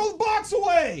just throw the box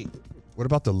away? What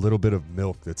about the little bit of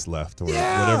milk that's left, or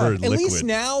Yeah, whatever at liquid? least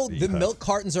now that you the have? milk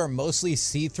cartons are mostly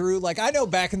see-through. Like, I know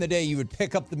back in the day you would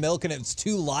pick up the milk and it's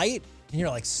too light, and you're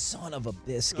like, son of a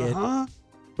biscuit.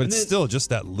 But it's still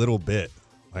just that little bit.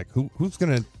 Like, who's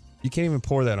gonna? You can't even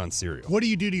pour that on cereal. What do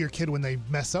you do to your kid when they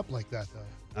mess up like that,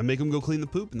 though? I make them go clean the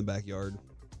poop in the backyard.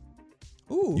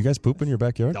 Ooh. You guys poop in your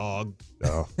backyard? Dog.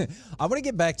 Oh. I want to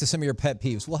get back to some of your pet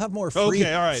peeves. We'll have more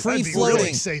Okay, all right. free That'd be floating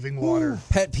really saving water.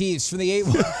 pet peeves from the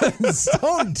 817.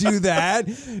 Don't do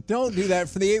that. Don't do that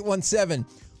for the 817.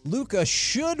 Luka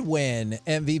should win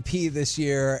MVP this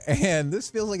year, and this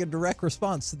feels like a direct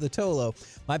response to the Tolo.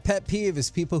 My pet peeve is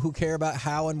people who care about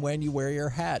how and when you wear your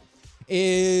hat.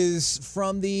 Is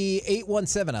from the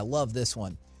 817. I love this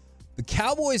one. The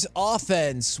Cowboys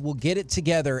offense will get it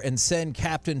together and send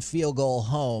Captain Field Goal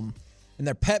home. And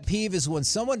their pet peeve is when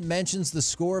someone mentions the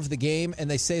score of the game and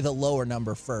they say the lower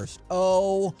number first.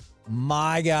 Oh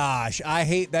my gosh. I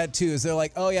hate that too. Is they're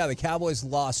like, oh yeah, the Cowboys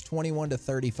lost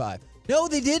 21-35. No,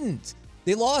 they didn't.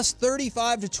 They lost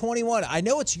 35-21. I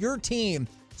know it's your team.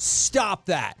 Stop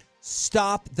that.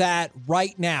 Stop that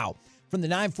right now. From the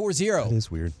 940. That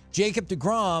is weird. Jacob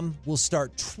deGrom will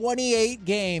start 28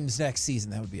 games next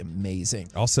season. That would be amazing.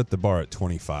 I'll set the bar at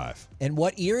 25. And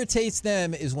what irritates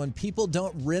them is when people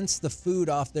don't rinse the food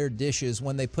off their dishes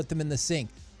when they put them in the sink.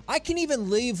 I can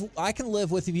live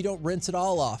with if you don't rinse it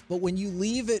all off. But when you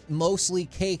leave it mostly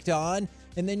caked on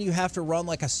and then you have to run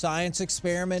like a science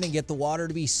experiment and get the water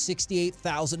to be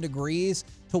 68,000 degrees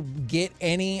to get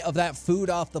any of that food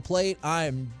off the plate,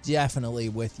 I'm definitely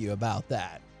with you about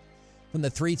that. From the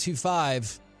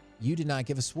 325, you did not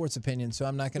give a sports opinion, so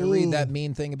I'm not going to read that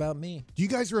mean thing about me. Do you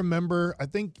guys remember,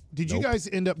 did you guys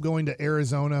end up going to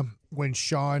Arizona when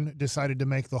Sean decided to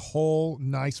make the whole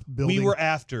nice building? We were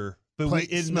after, but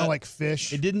it smelled like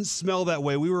fish. It didn't smell that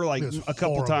way. We were like a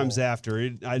couple times after.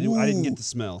 I didn't get the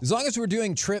smell. As long as we're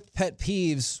doing trip pet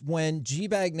peeves, when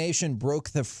G-Bag Nation broke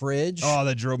the fridge. Oh,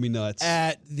 that drove me nuts.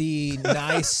 At the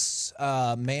nice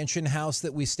mansion house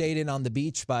that we stayed in on the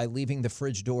beach by leaving the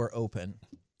fridge door open.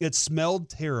 It smelled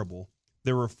terrible.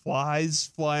 There were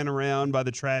flies flying around by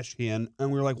the trash can,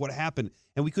 and we were like, what happened?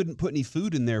 And we couldn't put any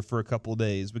food in there for a couple of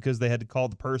days because they had to call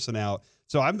the person out.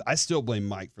 So I still blame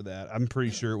Mike for that. I'm pretty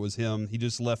sure it was him. He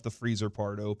just left the freezer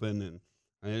part open, and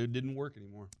it didn't work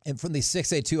anymore. And from the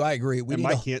 682, I agree.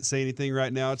 Mike can't say anything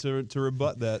right now to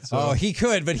rebut that. So. Oh, he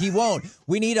could, but he won't.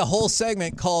 We need a whole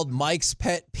segment called Mike's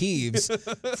Pet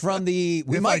Peeves from the...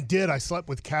 I slept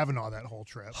with Kavanaugh that whole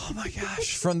trip. Oh, my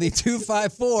gosh. From the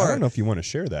 254. I don't know if you want to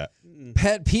share that.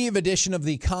 Pet peeve edition of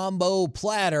the Combo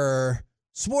Platter.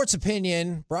 Sports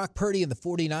opinion, Brock Purdy and the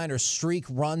 49ers streak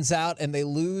runs out and they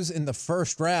lose in the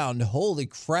first round. Holy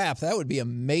crap, that would be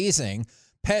amazing.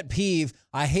 Pet peeve,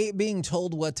 I hate being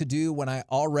told what to do when I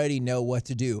already know what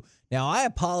to do. Now, I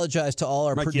apologize to all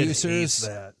our producers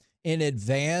in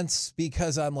advance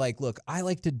because I'm like, look, I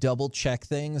like to double check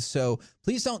things. So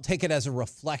please don't take it as a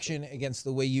reflection against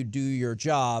the way you do your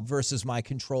job versus my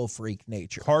control freak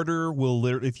nature. Carter will,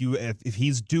 if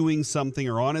he's doing something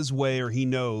or on his way or he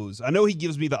knows, I know he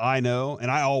gives me the I know,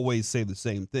 and I always say the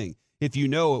same thing. If you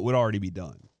know, it would already be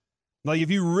done. Like,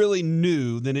 if you really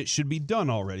knew, then it should be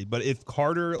done already. But if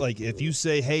Carter, like, if you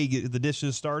say, hey, get the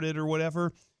dishes started or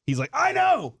whatever, he's like, I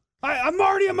know. I'm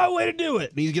already on my way to do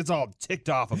it. And he gets all ticked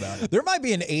off about it. There might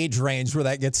be an age range where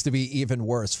that gets to be even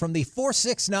worse. From the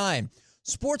 469,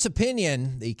 sports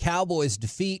opinion, the Cowboys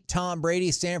defeat Tom Brady,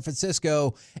 San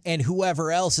Francisco, and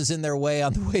whoever else is in their way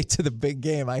on the way to the big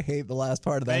game. I hate the last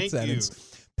part of that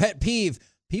sentence. Pet peeve.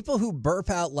 People who burp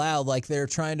out loud like they're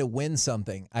trying to win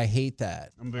something. I hate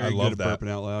that. I'm very good at burping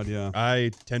out loud, yeah.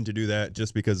 I tend to do that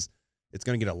just because it's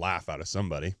going to get a laugh out of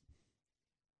somebody.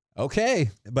 Okay.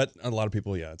 But a lot of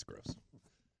people, it's gross.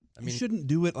 I mean, you shouldn't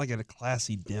do it like at a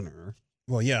classy dinner.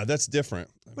 Well, yeah, that's different.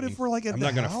 But if we're like at I'm the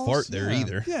not going to fart there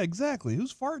either. Yeah, exactly.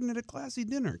 Who's farting at a classy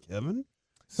dinner, Kevin?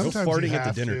 Sometimes no farting you at the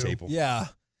have dinner to. table. Yeah.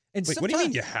 And wait, what do you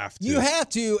mean you have to? You have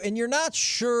to, and you're not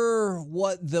sure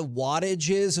what the wattage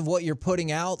is of what you're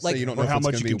putting out. Like, so you don't know how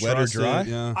much you can wet or dry?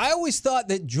 Yeah. I always thought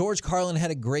that George Carlin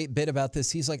had a great bit about this.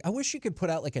 He's like, I wish you could put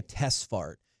out like a test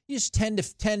fart. Just 10 to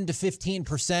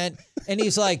 15%. And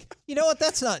he's like, you know what?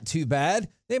 That's not too bad.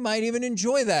 They might even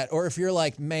enjoy that. Or if you're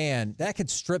like, man, that could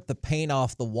strip the paint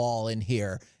off the wall in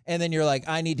here. And then you're like,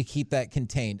 I need to keep that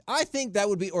contained. I think that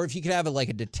would be, or if you could have like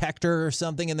a detector or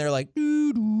something and they're like,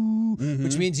 doo-doo,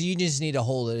 which means you just need to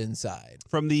hold it inside.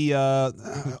 From the,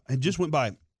 it just went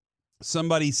by.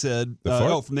 Somebody said,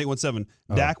 from the 817,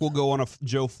 Dak will go on a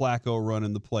Joe Flacco run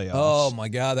in the playoffs. Oh, my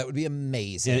God. That would be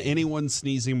amazing. And anyone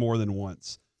sneezing more than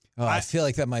once. Oh, I feel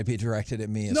like that might be directed at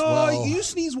me as well. No, you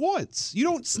sneeze once. You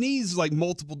don't sneeze like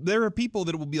multiple. There are people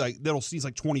that will be like, that'll sneeze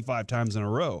like 25 times in a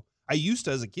row. I used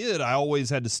to, as a kid, I always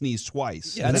had to sneeze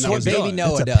twice. Yeah, that's what Baby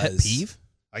Noah does. Pet peeve?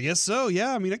 I guess so,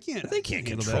 yeah. I mean, They can't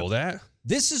control that.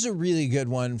 This is a really good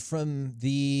one from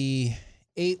the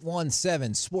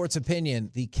 817 Sports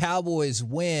Opinion. The Cowboys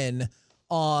win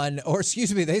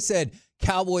they said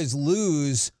Cowboys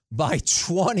lose by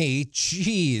 20.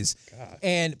 Jeez. God.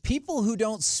 And people who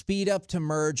don't speed up to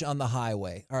merge on the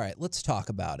highway. All right, let's talk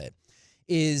about it.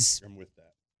 I'm with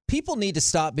that. People need to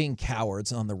stop being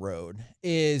cowards on the road.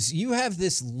 You have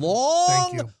this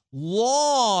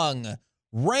long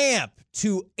ramp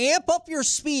to amp up your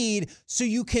speed so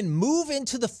you can move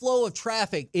into the flow of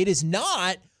traffic. It is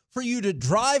not for you to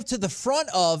drive to the front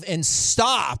of and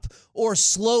stop or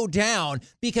slow down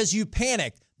because you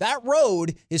panicked. That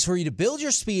road is for you to build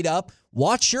your speed up,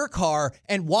 watch your car,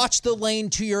 and watch the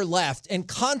lane to your left and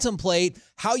contemplate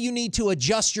how you need to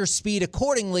adjust your speed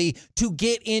accordingly to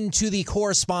get into the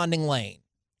corresponding lane.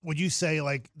 Would you say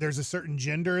like there's a certain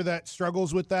gender that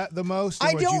struggles with that the most?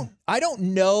 I don't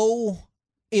know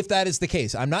if that is the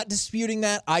case. I'm not disputing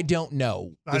that. I don't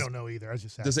know. I don't know either. I was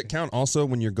just asking. Does it count also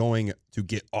when you're going to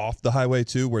get off the highway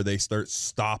too, where they start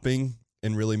stopping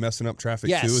and really messing up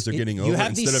traffic Yes, too as they're getting over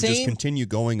instead of just continue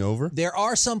going over? There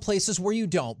are some places where you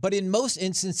don't, but in most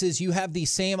instances, you have the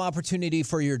same opportunity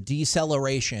for your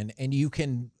deceleration, and you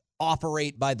can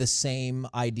operate by the same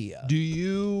idea. Do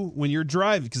you, when you're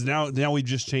driving, because now we've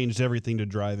just changed everything to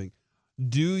driving,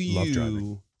 do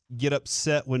you get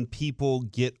upset when people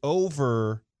get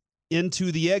over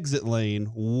into the exit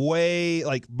lane way,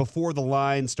 like before the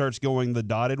line starts going the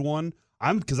dotted one?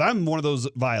 Because I'm one of those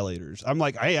violators. I'm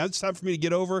like, hey, it's time for me to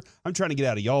get over. I'm trying to get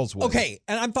out of y'all's way. Okay,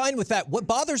 and I'm fine with that. What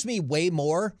bothers me way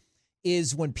more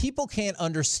is when people can't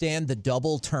understand the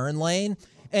double turn lane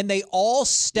and they all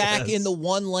stack in the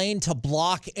one lane to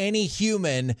block any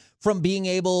human from being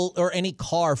able, or any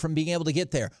car from being able to get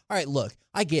there. All right, look,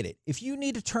 I get it. If you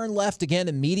need to turn left again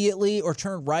immediately or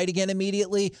turn right again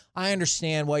immediately, I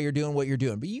understand why you're doing what you're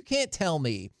doing. But you can't tell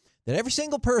me that every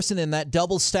single person in that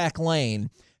double stack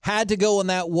lane had to go in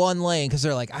that one lane because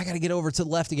they're like, I got to get over to the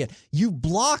left again. You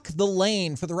block the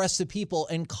lane for the rest of the people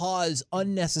and cause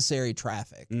unnecessary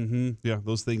traffic. Mm-hmm. Yeah,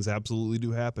 those things absolutely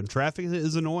do happen. Traffic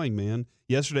is annoying, man.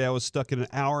 Yesterday, I was stuck in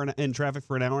in traffic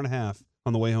for an hour and a half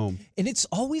on the way home. And it's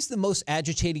always the most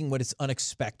agitating when it's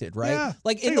unexpected, right? Yeah.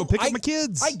 Like, I go pick up my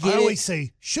kids. I always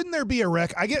say, shouldn't there be a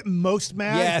wreck? I get most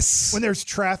mad when there's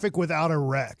traffic without a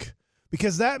wreck,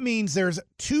 because that means there's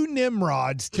two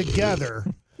Nimrods together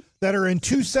that are in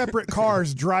two separate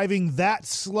cars driving that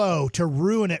slow to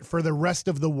ruin it for the rest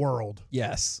of the world.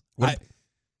 Yes.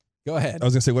 Go ahead. I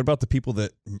was going to say, what about the people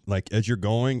that, like, as you're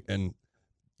going and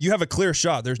you have a clear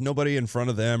shot, there's nobody in front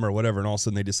of them or whatever, and all of a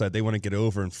sudden they decide they want to get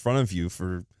over in front of you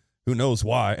for who knows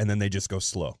why, and then they just go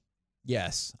slow.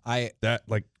 Yes. I'm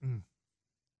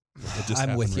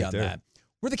with you on that.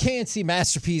 We're the KNC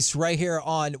Masterpiece right here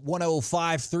on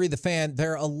 105.3 The Fan.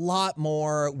 There are a lot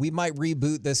more. We might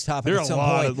reboot this topic at some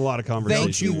point. A lot of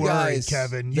conversations. Don't you worry,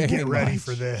 Kevin. You get ready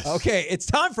for this. Okay, it's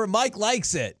time for Mike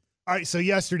Likes It. All right, so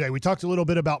yesterday we talked a little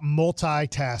bit about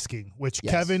multitasking, which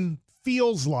Kevin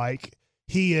feels like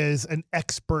he is an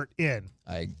expert in.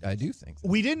 I do think so.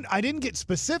 I didn't get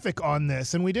specific on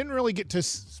this, and we didn't really get to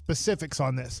specifics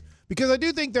on this, because I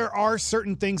do think there are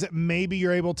certain things that maybe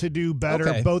you're able to do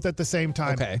better both at the same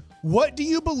time. Okay. What do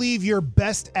you believe you're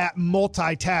best at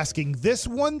multitasking? This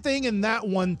one thing and that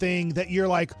one thing that you're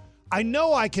like, I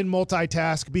know I can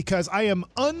multitask because I am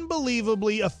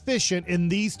unbelievably efficient in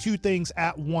these two things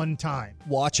at one time.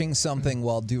 Watching something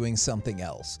while doing something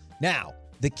else. Now,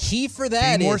 the key for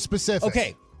that Be more specific.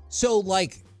 Okay, so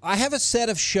like I have a set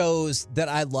of shows that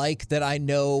I like that I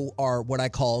know are what I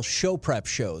call show prep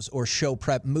shows or show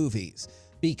prep movies,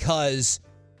 because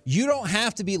you don't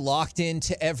have to be locked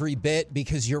into every bit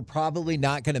because you're probably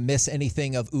not going to miss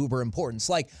anything of uber importance.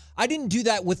 Like I didn't do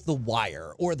that with The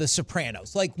Wire or The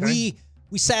Sopranos. Like we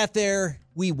sat there,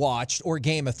 we watched, or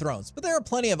Game of Thrones. But there are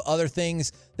plenty of other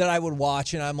things that I would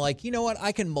watch and I'm like, you know what?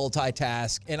 I can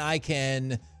multitask and I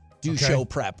can do show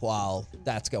prep while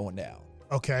that's going down.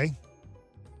 Okay.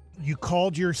 You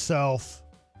called yourself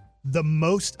the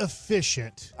most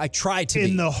efficient. I tried to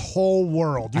in the whole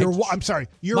world. Your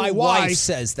my wife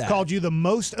says that. Called you the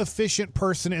most efficient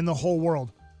person in the whole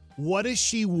world. What is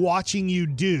she watching you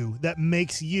do that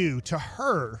makes you, to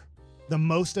her, the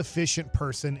most efficient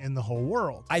person in the whole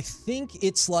world? I think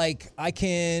it's like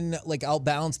I'll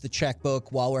balance the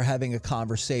checkbook while we're having a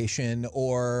conversation,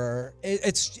 or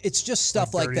it's just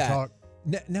stuff like that. Talk.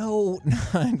 No.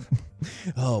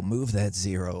 Oh, move that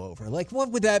zero over. Like,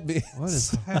 what would that be? What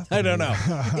is happening? I don't know.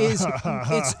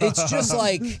 It's just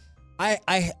like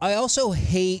I also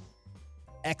hate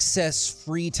excess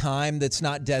free time that's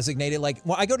not designated. Like,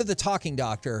 well, I go to the talking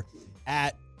doctor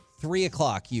at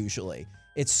 3:00 usually,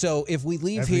 It's so if we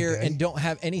leave Every here day? and don't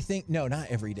have anything, no, not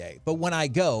every day, but when I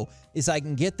go, is I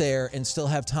can get there and still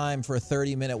have time for a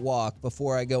 30-minute walk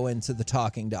before I go into the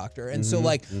talking doctor. And so,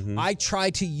 like, I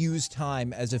try to use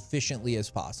time as efficiently as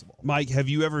possible. Mike, have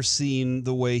you ever seen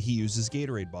the way he uses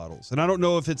Gatorade bottles? And I don't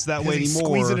know if it's that way Does he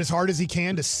anymore. squeeze it as hard as he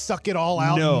can to suck it all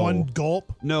out in one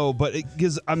gulp? No, but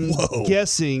because I'm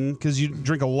guessing, because you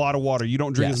drink a lot of water, you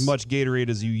don't drink Yes. as much Gatorade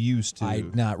as you used to.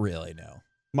 Not really, no.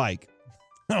 Mike,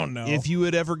 Oh, no. if you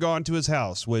had ever gone to his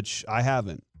house, which I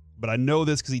haven't, but I know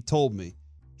this because he told me,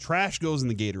 trash goes in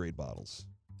the Gatorade bottles.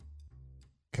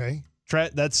 Okay.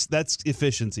 That's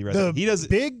efficiency right The there. He does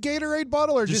big Gatorade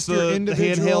bottle or just, the your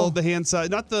individual? handheld, the hand size,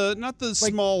 not the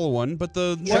smaller one, but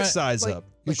the next size up.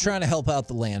 He's trying to help out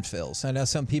the landfills. I know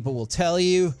some people will tell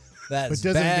you that's But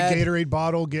doesn't bad. the Gatorade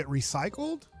bottle get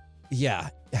recycled? Yeah.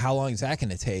 How long is that going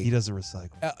to take? He doesn't recycle.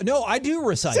 No, I do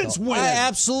recycle. Since when?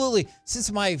 Absolutely.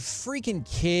 Since my freaking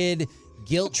kid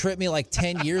guilt tripped me like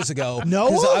 10 years ago. No?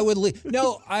 'Cause I would leave.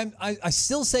 No, I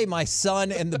still say my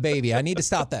son and the baby. I need to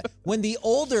stop that. When the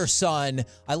older son,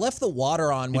 I left the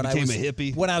water on when I became was a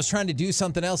hippie? when I was trying to do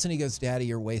something else, and he goes, "Daddy,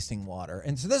 you're wasting water."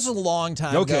 And so this is a long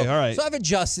time Okay, ago. all right. So I've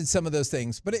adjusted some of those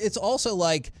things, but it's also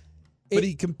like But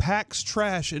he compacts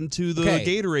trash into the Okay.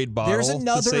 Gatorade bottle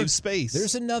to save space.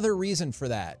 There's another reason for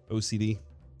that. OCD.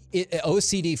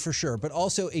 OCD for sure, but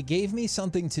also it gave me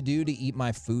something to do to eat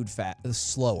my food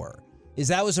slower.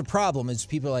 That was a problem. Is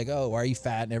people are like, oh, why are you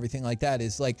fat and everything like that?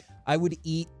 Is like I would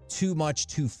eat too much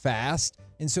too fast,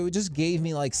 and so it just gave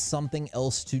me like something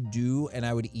else to do, and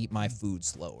I would eat my food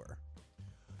slower.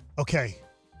 Okay.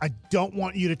 I don't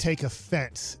want you to take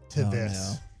offense to this.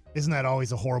 No. Isn't that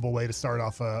always a horrible way to start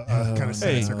off a kind of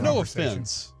Hey, sentence or no conversation?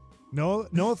 offense. No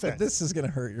offense. This is gonna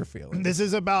hurt your feelings. This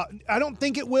is about, I don't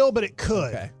think it will, but it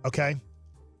could. Okay.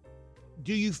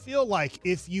 Do you feel like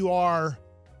if you are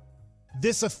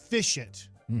this efficient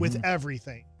with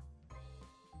everything,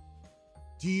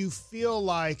 do you feel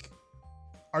like,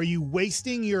 are you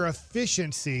wasting your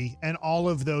efficiency and all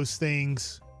of those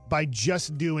things by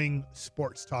just doing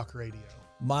sports talk radio?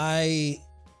 My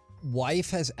wife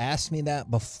has asked me that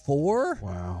before.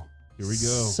 Wow. Here we go.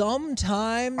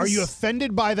 Sometimes. Are you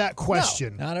offended by that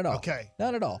question? No, not at all. Okay.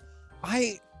 Not at all.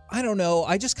 I don't know.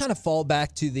 I just kind of fall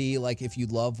back to the, like, if you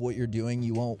love what you're doing,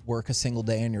 you won't work a single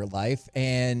day in your life.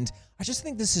 And I just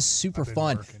think this is super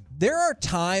fun. There are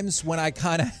times when I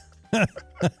kind of,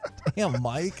 damn,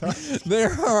 Mike.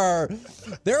 There are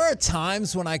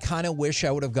times when I kind of wish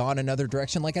I would have gone another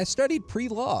direction. Like I studied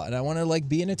pre-law and I want to like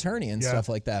be an attorney and stuff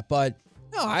like that. But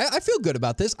no, I feel good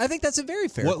about this. I think that's a very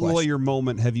fair question. What lawyer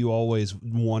moment have you always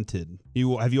wanted?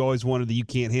 Have you always wanted the you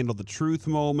can't handle the truth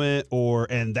moment,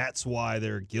 and that's why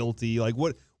they're guilty? Like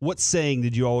what saying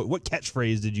did you always? What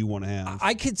catchphrase did you want to have?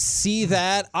 I could see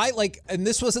that. And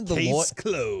this wasn't the Case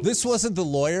closed. This wasn't the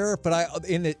lawyer, but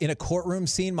in a courtroom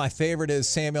scene, my favorite is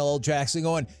Samuel L. Jackson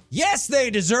going, "Yes, they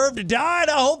deserve to die,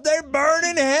 and I hope they burn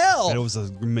in hell." That was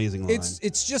an amazing line.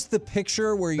 It's just the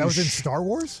picture where you. That was in Star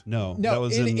Wars? No, No, that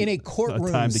was in a courtroom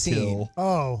Time to scene. Kill.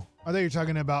 Oh, I thought you were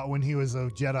talking about when he was a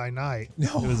Jedi Knight.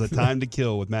 No. It was A Time to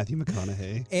Kill with Matthew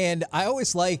McConaughey. And I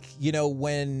always like,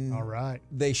 when All right.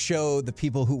 they show the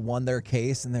people who won their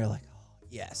case and they're like, oh,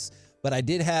 yes. But I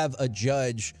did have a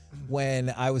judge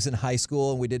when I was in high school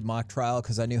and we did mock trial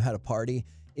because I knew how to party.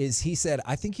 He said,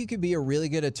 I think you could be a really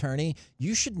good attorney.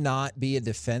 You should not be a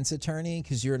defense attorney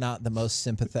because you're not the most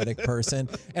sympathetic person.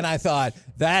 And I thought,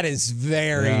 that is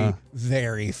very,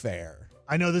 very fair.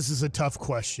 I know this is a tough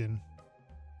question,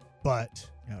 but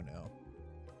Oh, no.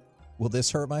 Will this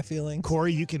hurt my feelings?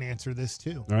 Corey, you can answer this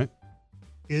too. All right.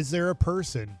 Is there a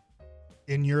person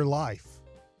in your life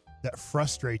that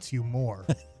frustrates you more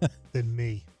than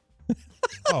me?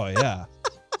 Oh yeah.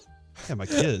 Yeah, my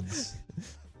kids.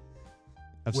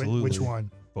 Absolutely. Which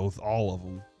one? Both, all of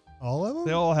them. All of them?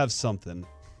 They all have something.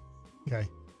 Okay.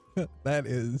 That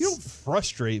is. You don't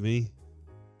frustrate me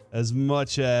as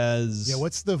much as Yeah,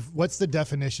 what's the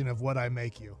definition of what I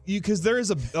make you? because there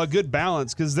is a good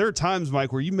balance. Because there are times,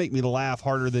 Mike, where you make me laugh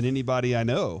harder than anybody I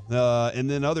know, and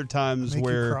then other times Make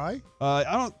where you cry?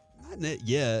 not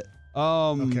yet.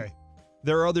 Okay.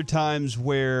 There are other times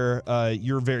where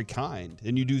you're very kind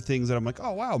and you do things that I'm like,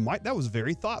 oh wow, Mike, that was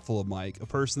very thoughtful of Mike, a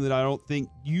person that I don't think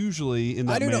usually in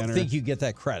that manner. I don't think you get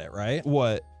that credit, right?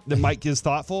 What? That Mike is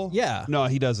thoughtful? Yeah. No,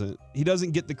 he doesn't. He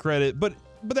doesn't get the credit, but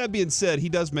that being said, he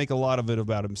does make a lot of it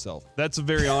about himself. That's a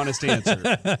very honest answer.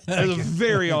 That's a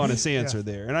very honest answer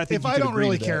there. And I think if you I could don't agree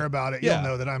really to care that. about it, Yeah. you'll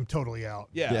know that I'm totally out.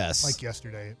 Yeah. Yes. Like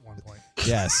yesterday at one point.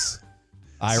 Yes.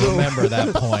 I remember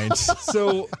that point.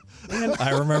 So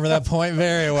I remember that point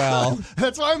very well.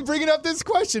 That's why I'm bringing up this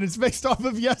question. It's based off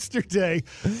of yesterday.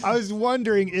 I was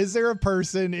wondering, is there a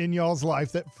person in y'all's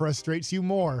life that frustrates you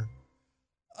more?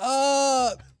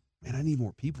 Man, I need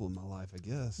more people in my life, I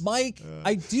guess. Mike,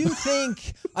 I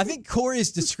think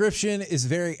Corey's description is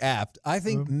very apt. I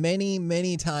think many,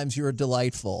 many times you're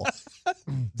delightful.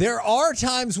 There are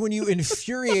times when you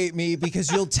infuriate me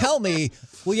because you'll tell me,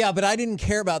 well, yeah, but I didn't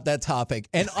care about that topic.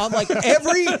 And on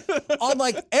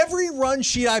every run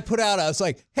sheet I put out, I was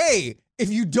like, hey, if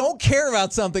you don't care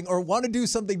about something or want to do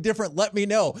something different, let me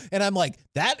know. And I'm like,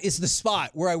 that is the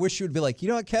spot where I wish you would be like, you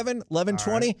know what, Kevin, 11:20,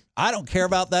 right. I don't care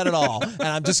about that at all. And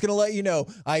I'm just going to let you know,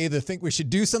 I either think we should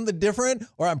do something different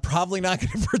or I'm probably not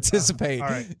going to participate.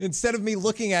 Right. Instead of me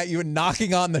looking at you and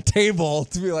knocking on the table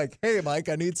to be like, hey, Mike,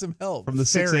 I need some help. From the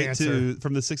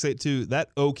 682, that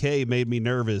okay made me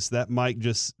nervous. That Mike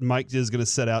is going to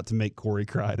set out to make Corey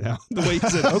cry now. The way he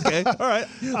said, okay, all right,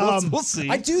 we'll see.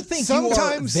 I do think you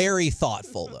are very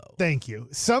thoughtful, though. Thank you.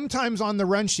 Sometimes on the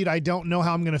run sheet, I don't know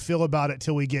how I'm going to feel about it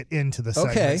till we get into the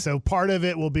segment. Okay. So part of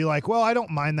it will be like, well, I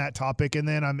don't mind that topic. And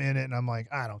then I'm in it and I'm like,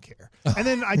 I don't care. And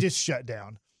then I just shut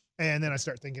down. And then I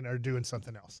start thinking or doing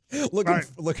something else.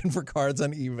 Looking for cards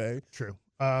on eBay. True.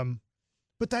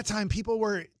 But that time people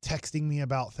were texting me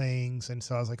about things. And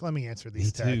so I was like, let me answer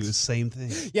these texts. Too, same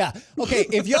thing. Yeah. Okay.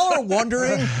 If y'all are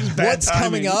wondering what's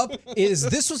coming up,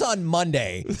 this was on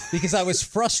Monday because I was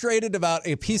frustrated about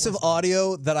a piece of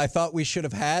audio that I thought we should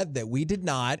have had that we did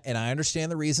not. And I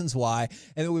understand the reasons why.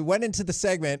 And then we went into the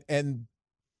segment and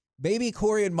maybe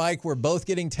Corey and Mike were both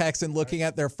getting texts and looking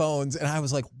at their phones. And I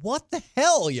was like, what the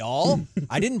hell, y'all?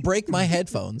 I didn't break my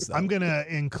headphones, though. I'm going to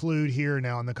include here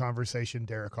now in the conversation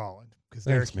Derek Holland. Because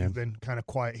Derek, you've been kind of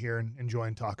quiet here and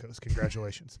enjoying tacos.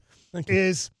 Congratulations. Thank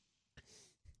you.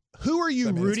 Who are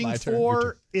you rooting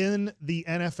for in the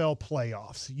NFL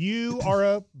playoffs? You are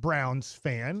a Browns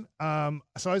fan.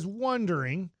 So I was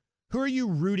wondering, who are you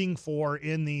rooting for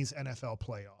in these NFL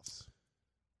playoffs?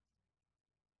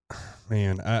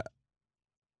 Man, I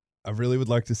really would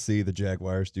like to see the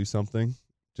Jaguars do something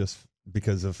just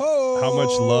because of how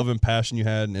much love and passion you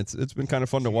had. And it's been kind of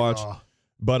fun to watch.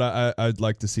 But I'd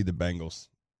like to see the Bengals.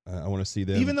 I want to see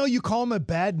them. Even though you call them a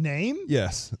bad name?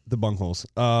 Yes, the Bungholes.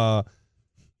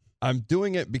 I'm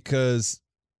doing it because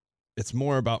it's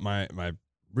more about my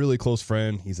really close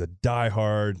friend. He's a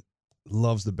diehard,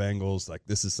 loves the Bengals. Like,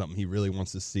 this is something he really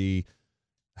wants to see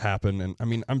happen. And I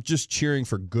mean, I'm just cheering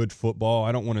for good football.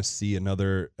 I don't want to see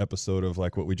another episode of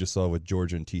like what we just saw with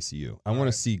Georgia and TCU. I want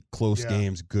to see close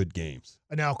games, good games.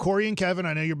 Now, Corey and Kevin,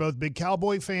 I know you're both big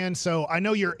Cowboy fans, so I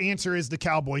know your answer is the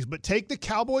Cowboys, but take the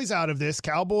Cowboys out of this.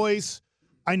 Cowboys,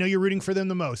 I know you're rooting for them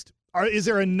the most. Is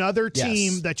there another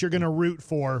team that you're going to root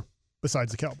for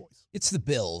besides the Cowboys? It's the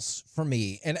Bills for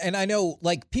me. And I know,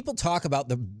 like, people talk about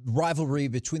the rivalry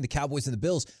between the Cowboys and the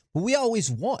Bills, but we always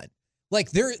won. Like,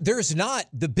 there's not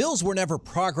 – the Bills were never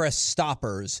progress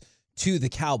stoppers to the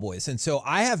Cowboys. And so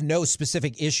I have no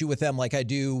specific issue with them like I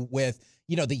do with,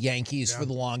 you know, the Yankees for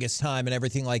the longest time and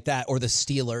everything like that, or the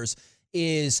Steelers.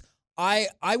 I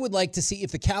would like to see –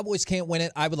 if the Cowboys can't win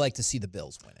it, I would like to see the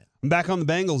Bills win it. I'm back on the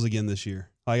Bengals again this year.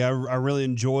 Like, I really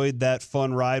enjoyed that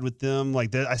fun ride with them.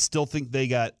 Like, I still think they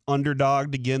got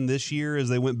underdogged again this year as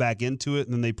they went back into it,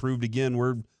 and then they proved again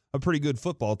we're – a pretty good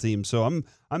football team. So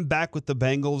I'm back with the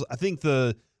Bengals. I think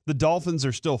the Dolphins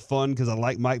are still fun because I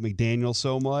like Mike McDaniel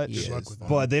so much,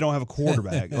 but they don't have a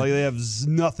quarterback. Like, they have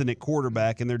nothing at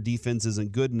quarterback, and their defense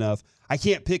isn't good enough. I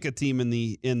can't pick a team in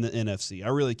the NFC. I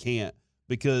really can't,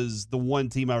 because the one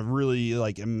team I really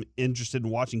am interested in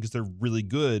watching because they're really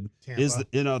good is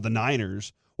the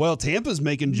Niners. Well, Tampa's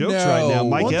making jokes right now.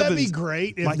 Won't that be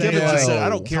great? If Mike Evans just said, I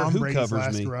don't care Tom who Brady's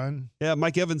covers me. Run. Yeah,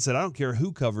 Mike Evans said, I don't care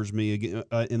who covers me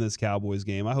in this Cowboys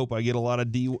game. I hope I get a lot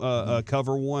of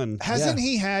cover one. Hasn't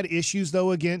he had issues,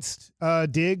 though, against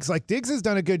Diggs? Like, Diggs has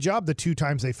done a good job the two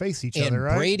times they face each other,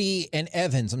 right? Brady and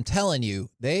Evans, I'm telling you,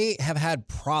 they have had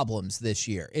problems this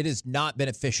year. It has not been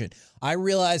efficient. I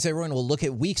realize everyone will look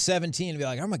at Week 17 and be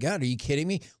like, oh, my God, are you kidding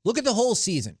me? Look at the whole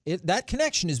season. That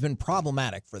connection has been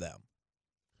problematic for them.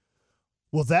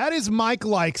 Well, that is Mike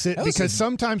likes it because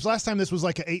sometimes last time this was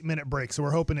like an 8-minute break, so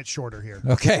we're hoping it's shorter here.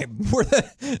 Okay.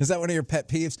 Is that one of your pet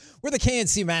peeves? We're the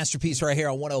KNC Masterpiece right here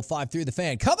on 105 through the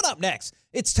Fan. Coming up next,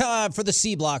 it's time for the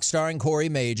C Block starring Corey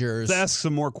Majors. Let's ask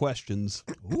some more questions.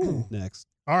 Next.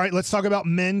 All right, let's talk about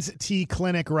Men's T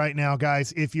Clinic right now,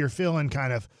 guys. If you're feeling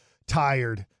kind of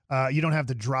tired, you don't have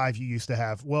the drive you used to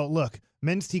have. Well, look,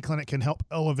 Men's T Clinic can help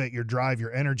elevate your drive,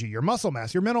 your energy, your muscle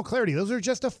mass, your mental clarity. Those are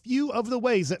just a few of the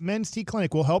ways that Men's T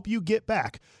Clinic will help you get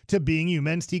back to being you.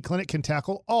 Men's T Clinic can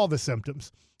tackle all the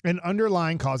symptoms and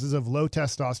underlying causes of low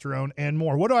testosterone and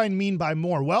more. What do I mean by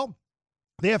more? Well,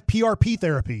 they have PRP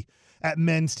therapy at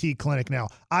Men's T Clinic now.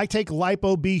 I take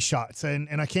Lipo-B shots, and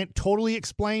I can't totally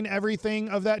explain everything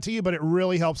of that to you, but it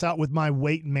really helps out with my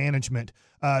weight management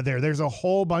there. There's a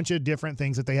whole bunch of different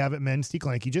things that they have at Men's T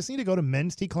Clinic. You just need to go to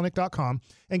menstclinic.com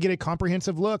and get a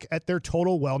comprehensive look at their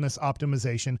total wellness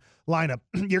optimization lineup.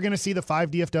 You're going to see the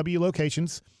 5 DFW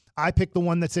locations. I picked the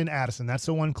one that's in Addison. That's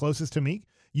the one closest to me.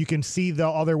 You can see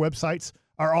all their websites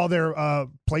or all their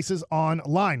places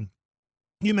online.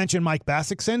 You mentioned Mike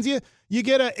Bassick sends you. You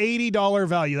get an $80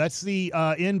 value. That's the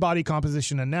in-body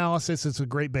composition analysis. It's a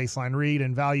great baseline read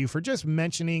and value for just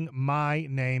mentioning my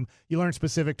name. You learn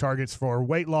specific targets for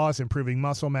weight loss, improving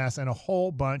muscle mass, and a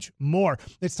whole bunch more.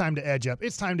 It's time to edge up.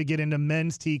 It's time to get into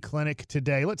Men's T Clinic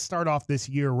today. Let's start off this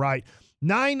year right.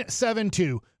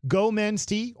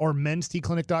 972-GO-MEN's-T or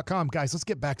menstclinic.com. Guys, let's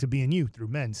get back to being you through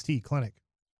Men's T Clinic.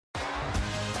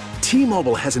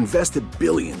 T-Mobile has invested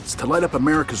billions to light up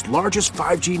America's largest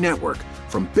 5G network,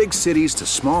 from big cities to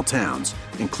small towns,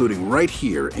 including right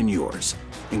here in yours.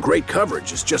 And great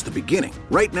coverage is just the beginning.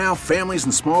 Right now, families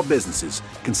and small businesses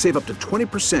can save up to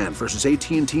 20% versus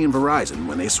AT&T and Verizon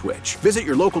when they switch. Visit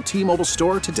your local T-Mobile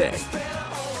store today.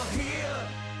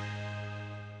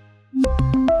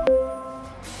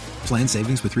 Plan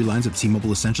savings with 3 lines of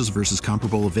T-Mobile Essentials versus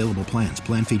comparable available plans.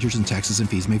 Plan features and taxes and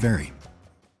fees may vary.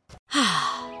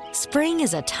 Spring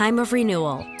is a time of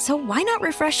renewal, so why not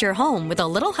refresh your home with a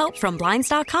little help from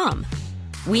Blinds.com?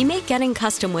 We make getting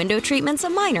custom window treatments a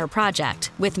minor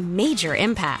project with major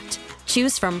impact.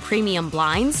 Choose from premium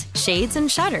blinds, shades,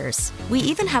 and shutters. We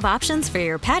even have options for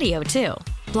your patio, too.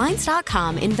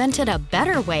 Blinds.com invented a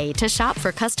better way to shop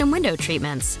for custom window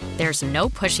treatments. There's no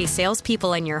pushy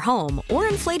salespeople in your home or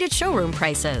inflated showroom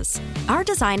prices. Our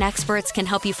design experts can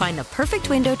help you find the perfect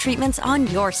window treatments on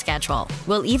your schedule.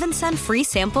 We'll even send free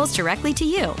samples directly to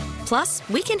you. Plus,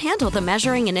 we can handle the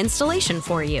measuring and installation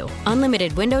for you.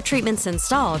 Unlimited window treatments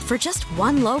installed for just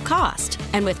one low cost.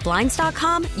 And with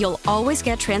Blinds.com, you'll always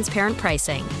get transparent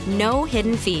pricing. No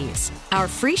hidden fees. Our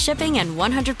free shipping and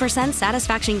 100%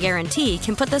 satisfaction guarantee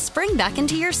can put the spring back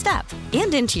into your step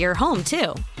and into your home,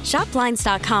 too. Shop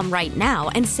Blinds.com right now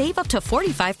and save up to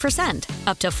 45%.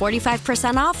 Up to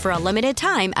 45% off for a limited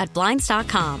time at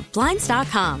Blinds.com.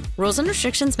 Blinds.com. Rules and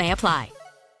restrictions may apply.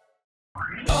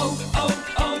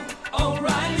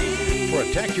 O'Reilly.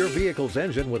 Protect your vehicle's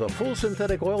engine with a full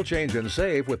synthetic oil change and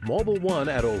save with Mobil 1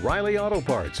 at O'Reilly Auto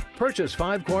Parts. Purchase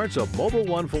 5 quarts of Mobil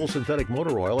 1 full synthetic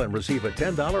motor oil and receive a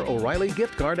 $10 O'Reilly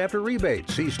gift card after rebate.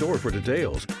 See store for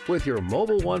details. With your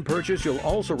Mobil 1 purchase, you'll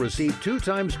also receive 2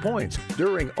 times points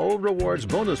during Old Rewards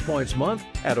Bonus Points Month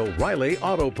at O'Reilly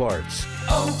Auto Parts.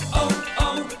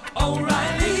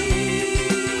 O'Reilly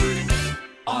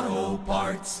Auto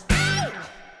Parts.